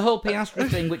the whole Piastri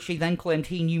thing, which he then claimed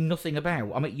he knew nothing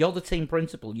about. I mean, you're the team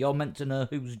principal. You're meant to know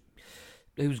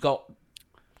who's got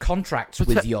contracts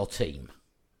with your team.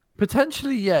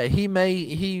 Potentially, yeah. He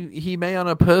may on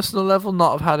a personal level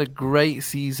not have had a great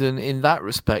season in that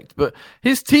respect, but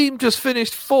his team just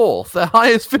finished fourth, their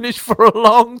highest finish for a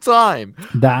long time.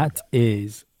 That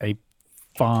is a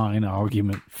fine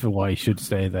argument for why he should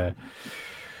stay there.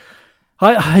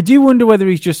 I do wonder whether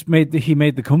he's just made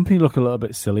the company look a little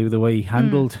bit silly with the way he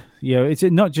handled. It's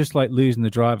not just like losing the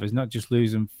drivers, not just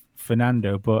losing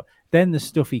Fernando, but then the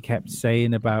stuff he kept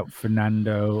saying about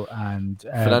Fernando and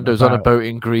Fernando's on a boat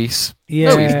in Greece.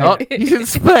 Yeah, No, he's not. He's in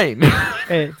Spain.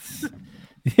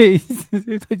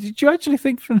 Did you actually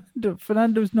think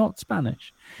Fernando's not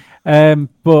Spanish?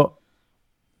 But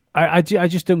I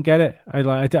just don't get it.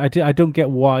 I don't get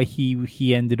why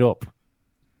he ended up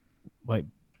like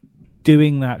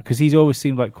doing that, because he's always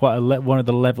seemed like quite one of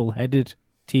the level-headed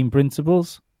team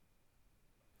principals.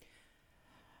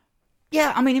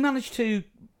 Yeah, I mean, he managed to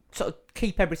sort of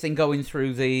keep everything going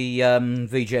through the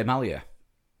Vijay Mallya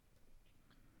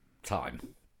time.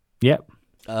 Yep.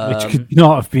 Which could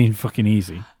not have been fucking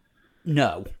easy.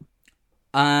 No.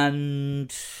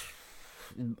 And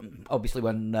obviously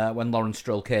when Lawrence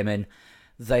Stroll came in,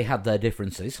 they had their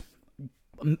differences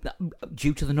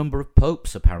due to the number of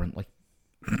popes, apparently.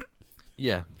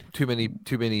 Yeah, too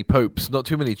many popes. Not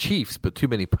too many chiefs, but too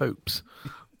many popes.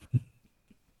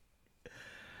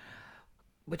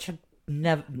 Which I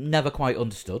never quite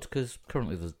understood, because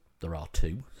currently there are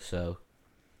two, so...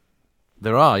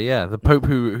 There are, yeah. The Pope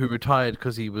who retired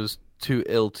because he was too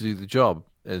ill to do the job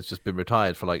has just been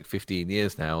retired for like 15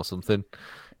 years now or something.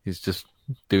 He's just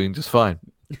doing just fine.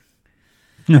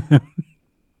 I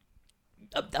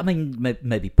mean,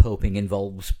 maybe poping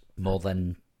involves more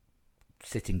than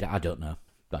sitting down. I don't know.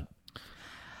 But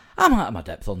I'm out of my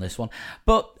depth on this one,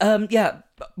 but yeah,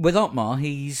 with Otmar,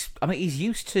 he's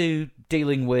used to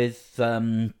dealing with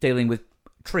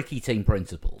tricky team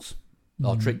principals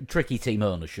or tricky team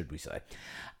owners, should we say?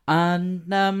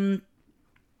 And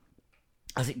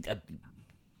I think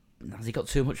has he got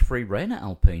too much free rein at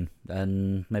Alpine,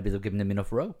 and maybe they've given him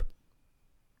enough rope?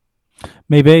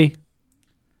 Maybe.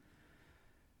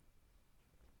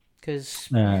 Because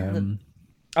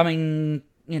I mean,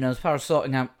 as far as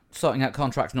sorting out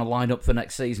contracts and a lineup for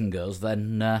next season goes,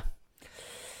 then yeah.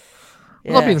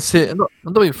 I'm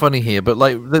not being funny here, but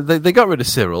like they got rid of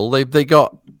Cyril. They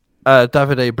got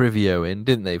Davide Brivio in,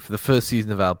 didn't they, for the first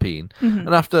season of Alpine? Mm-hmm.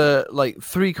 And after like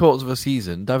 3/4 of a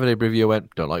season, Davide Brivio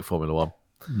went, "Don't like Formula One,"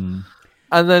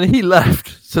 and then he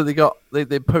left. So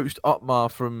they poached Otmar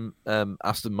from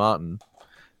Aston Martin,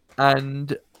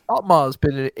 and Otmar's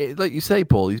been in, like you say,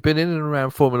 Paul. He's been in and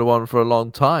around Formula One for a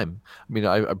long time. I mean,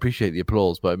 I appreciate the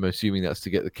applause, but I'm assuming that's to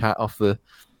get the cat off the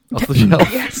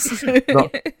shelf. Yes.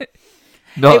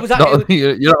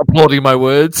 You're not applauding my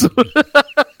words.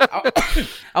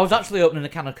 I was actually opening a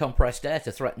can of compressed air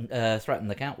to threaten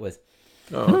the cat with.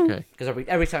 Oh, okay. Because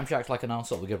every time she acts like an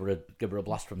arsehole, we give her a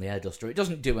blast from the air duster. It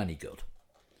doesn't do any good.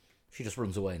 She just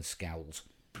runs away and scowls.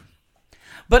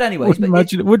 But anyway, I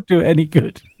imagine it would do any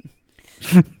good.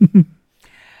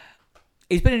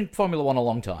 He's been in Formula One a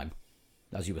long time,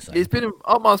 as you were saying.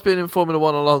 Otmar's been in Formula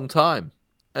One a long time,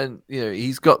 and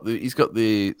he's got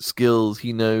the skills.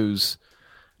 He knows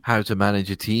how to manage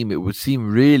a team. It would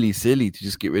seem really silly to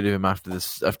just get rid of him after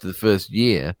the first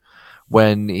year,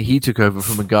 when he took over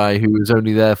from a guy who was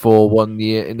only there for 1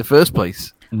 year in the first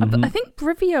place. Mm-hmm. I think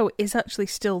Brivio is actually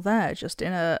still there, just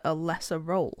in a lesser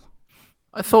role.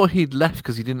 I thought he'd left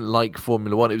because he didn't like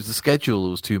Formula One. It was the schedule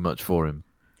that was too much for him.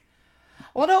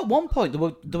 Well, no, at one point they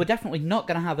were definitely not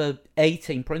going to have a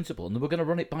team principal, and they were going to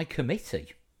run it by committee.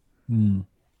 Mm.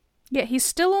 Yeah, he's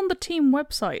still on the team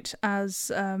website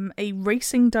as a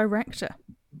racing director.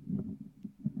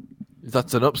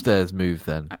 That's an upstairs move,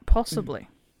 then. Possibly.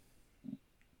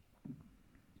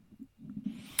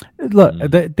 Look,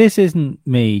 this isn't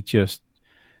me just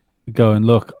going,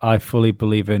 look, I fully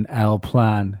believe in L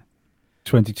Plan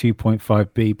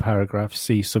 22.5b paragraph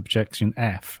C subsection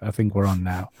F. I think we're on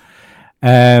now.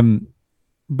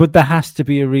 But there has to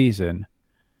be a reason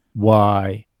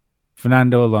why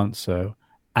Fernando Alonso,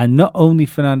 and not only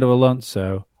Fernando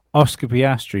Alonso, Oscar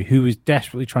Piastri, who was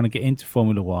desperately trying to get into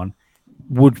Formula One,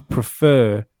 would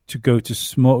prefer to go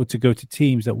to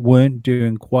teams that weren't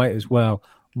doing quite as well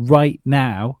right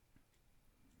now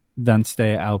than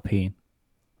stay at Alpine.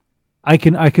 I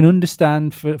can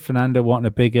understand for Fernando wanting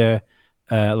a bigger,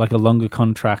 like a longer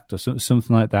contract or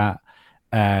something like that,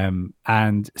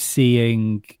 and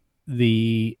seeing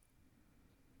the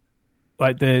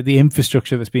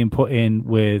infrastructure that's being put in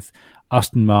with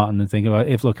Aston Martin, and thinking about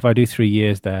if I do 3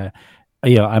 years there,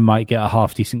 I might get a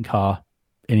half decent car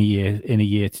in a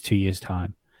year to 2 years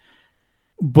time.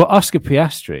 But Oscar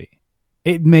Piastri,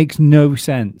 it makes no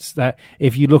sense that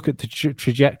if you look at the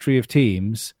trajectory of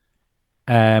teams,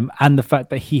 and the fact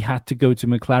that he had to go to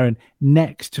McLaren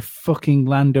next to fucking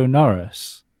Lando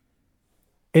Norris,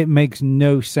 it makes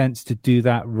no sense to do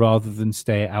that rather than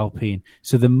stay at Alpine.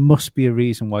 So there must be a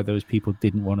reason why those people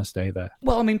didn't want to stay there.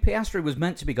 Well, I mean, Piastri was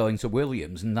meant to be going to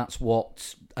Williams, and that's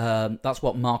what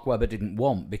Mark Webber didn't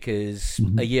want, because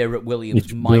a year at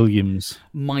Williams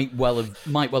might well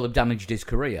have damaged his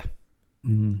career.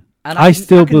 Mm. And I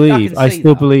still believe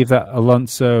that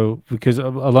Alonso, because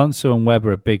Alonso and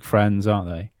Webber are big friends, aren't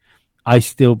they? I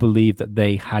still believe that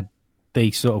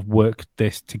they sort of worked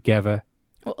this together.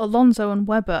 Well, Alonso and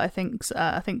Webber, I think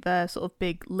their sort of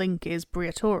big link is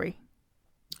Briatore.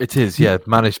 It is, yeah.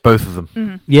 Managed both of them.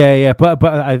 Mm-hmm. Yeah, but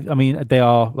I mean, they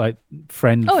are like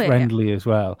friendly as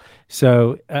well.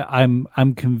 So I'm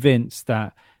convinced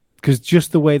that, because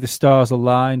just the way the stars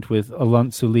aligned with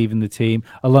Alonso leaving the team,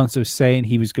 Alonso saying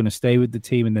he was going to stay with the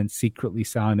team and then secretly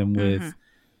signing with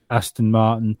Aston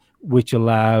Martin, which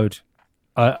allowed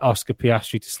Oscar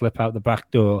Piastri to slip out the back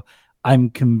door.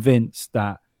 I'm convinced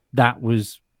that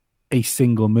was a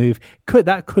single move.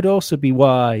 That could also be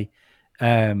why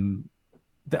the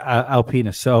Alpine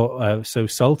are so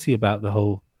salty about the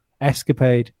whole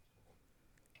escapade.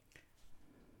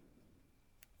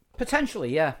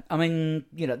 Potentially, yeah. I mean,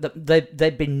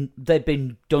 they've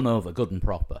been done over good and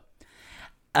proper,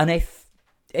 and if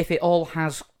it all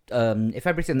has, if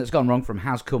everything that's gone wrong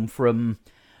has come from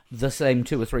the same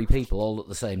 2 or 3 people all at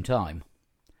the same time,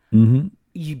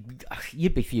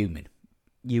 you'd be fuming.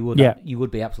 You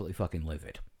would be absolutely fucking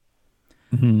livid.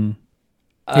 Mm-hmm.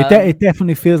 It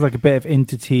definitely feels like a bit of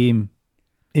inter-team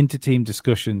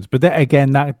discussions, but then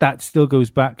again, that still goes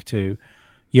back to,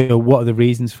 what are the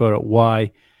reasons for it?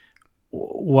 Why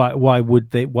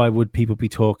would people be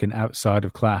talking outside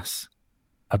of class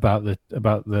about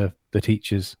the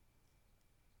teachers?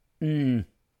 I mean,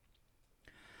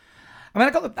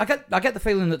 I get the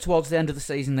feeling that towards the end of the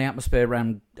season, the atmosphere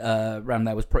around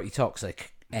there was pretty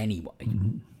toxic anyway.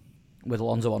 Mm-hmm. With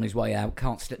Alonso on his way out,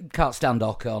 can't stand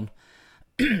Ocon.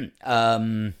 To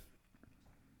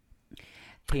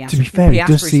be fair, he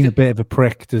does seem a bit of a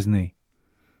prick, doesn't he?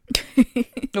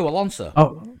 Oh, Alonso.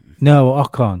 Oh no,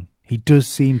 Ocon. He does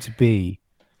seem to be.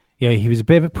 Yeah, he was a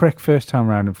bit of a prick first time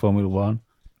round in Formula One,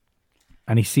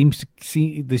 and he seems to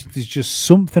see. There's just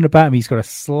something about him. He's got a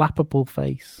slappable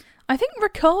face. I think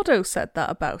Ricciardo said that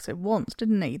about it once,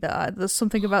 didn't he? That there's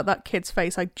something about that kid's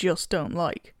face I just don't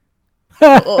like.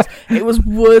 It was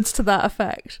words to that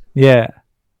effect. Yeah.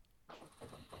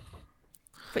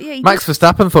 But yeah, Max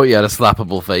Verstappen thought he had a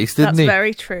slappable face, didn't he? That's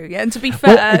very true. Yeah, and to be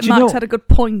fair, Max had a good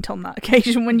point on that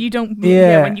occasion when you don't.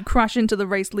 Yeah, when you crash into the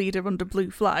race leader under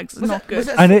blue flags, it's not good.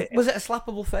 Was it a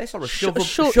slappable face or a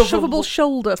shovable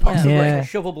shoulder? Possibly a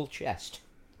shovable chest.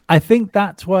 I think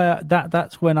that's why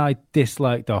that's when I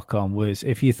disliked Ocon, was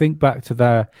if you think back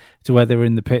to where they were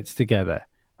in the pits together,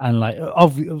 and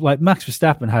like Max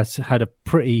Verstappen has had a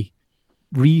pretty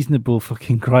reasonable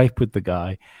fucking gripe with the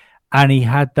guy. And he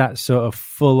had that sort of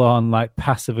full-on, like,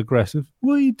 passive-aggressive,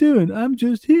 what are you doing? I'm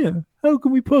just here. How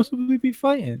can we possibly be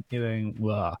fighting? You know,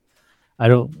 well, I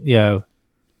don't,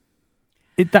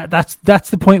 that's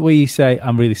the point where you say,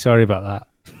 I'm really sorry about that.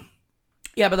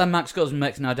 Yeah, but then Max goes and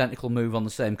makes an identical move on the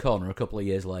same corner a couple of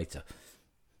years later.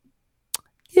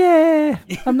 Yeah,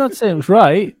 I'm not saying it was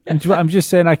right. I'm just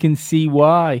saying I can see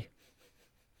why.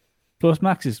 Plus,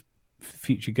 Max is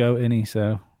future GOAT, isn't he?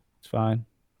 So it's fine.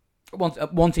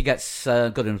 Once he gets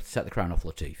good enough to take the crown off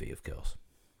Latifi, of course.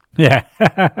 Yeah.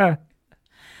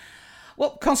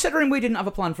 Well, considering we didn't have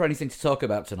a plan for anything to talk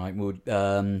about tonight, we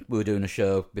were doing a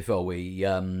show before we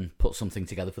put something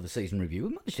together for the season review. We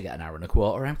managed to get an hour and a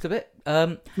quarter out of it.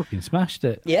 Fucking smashed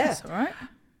it. Yeah. That's all right.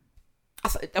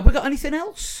 Have we got anything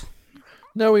else?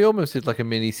 No, we almost did like a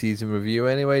mini season review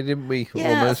anyway, didn't we?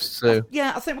 Yeah, almost. So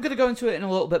yeah, I think we're going to go into it in a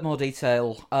little bit more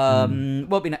detail.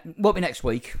 Won't be next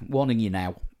week. Warning you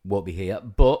now, won't be here.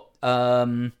 But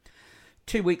 2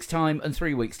 weeks time and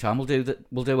 3 weeks time, we'll do a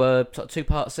sort of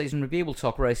 2-part season review. We'll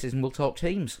talk races and we'll talk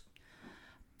teams.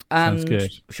 And sounds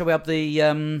good. Shall we have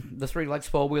the 3 Legs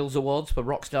 4 Wheels awards for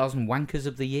Rockstars and Wankers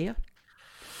of the Year?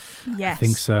 Yes, I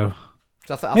think so.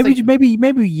 So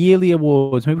maybe yearly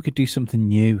awards. Maybe we could do something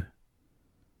new.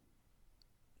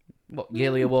 What,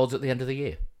 yearly awards at the end of the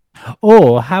year?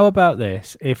 Or how about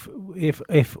this? If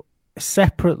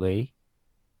separately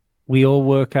we all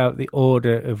work out the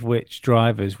order of which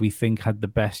drivers we think had the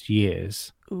best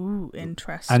years. Ooh,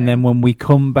 interesting. And then when we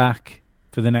come back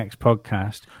for the next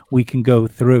podcast, we can go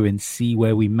through and see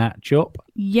where we match up.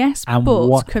 Yes, and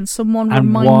but can someone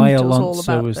remind us all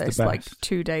about this like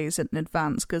 2 days in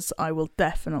advance? Because I will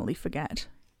definitely forget.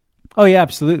 Oh yeah,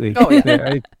 absolutely. Oh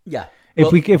yeah, yeah.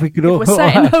 If we could all, if we're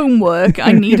setting homework,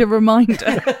 I need a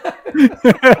reminder.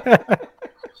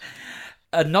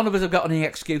 And none of us have got any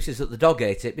excuses that the dog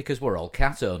ate it because we're all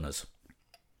cat owners.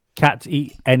 Cats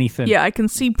eat anything. Yeah, I can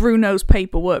see Bruno's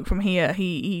paperwork from here.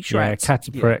 He shreds. Yeah, cats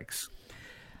are pricks.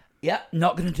 Yeah,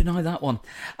 not going to deny that one.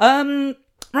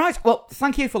 Right, well,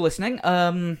 thank you for listening.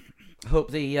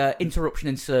 Hope the interruption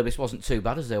in service wasn't too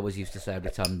bad, as they always used to say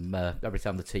every time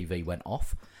the TV went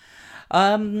off.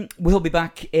 We'll be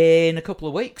back in a couple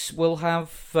of weeks. We'll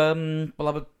have an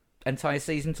entire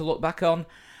season to look back on,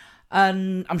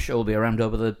 and I'm sure we'll be around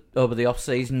over the off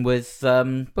season with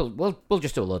we'll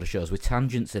just do a load of shows with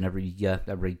tangents in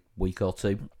every week or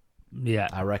two. Yeah,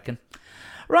 I reckon.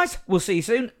 Right, we'll see you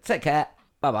soon. Take care.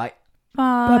 Bye-bye.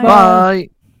 Bye. Bye.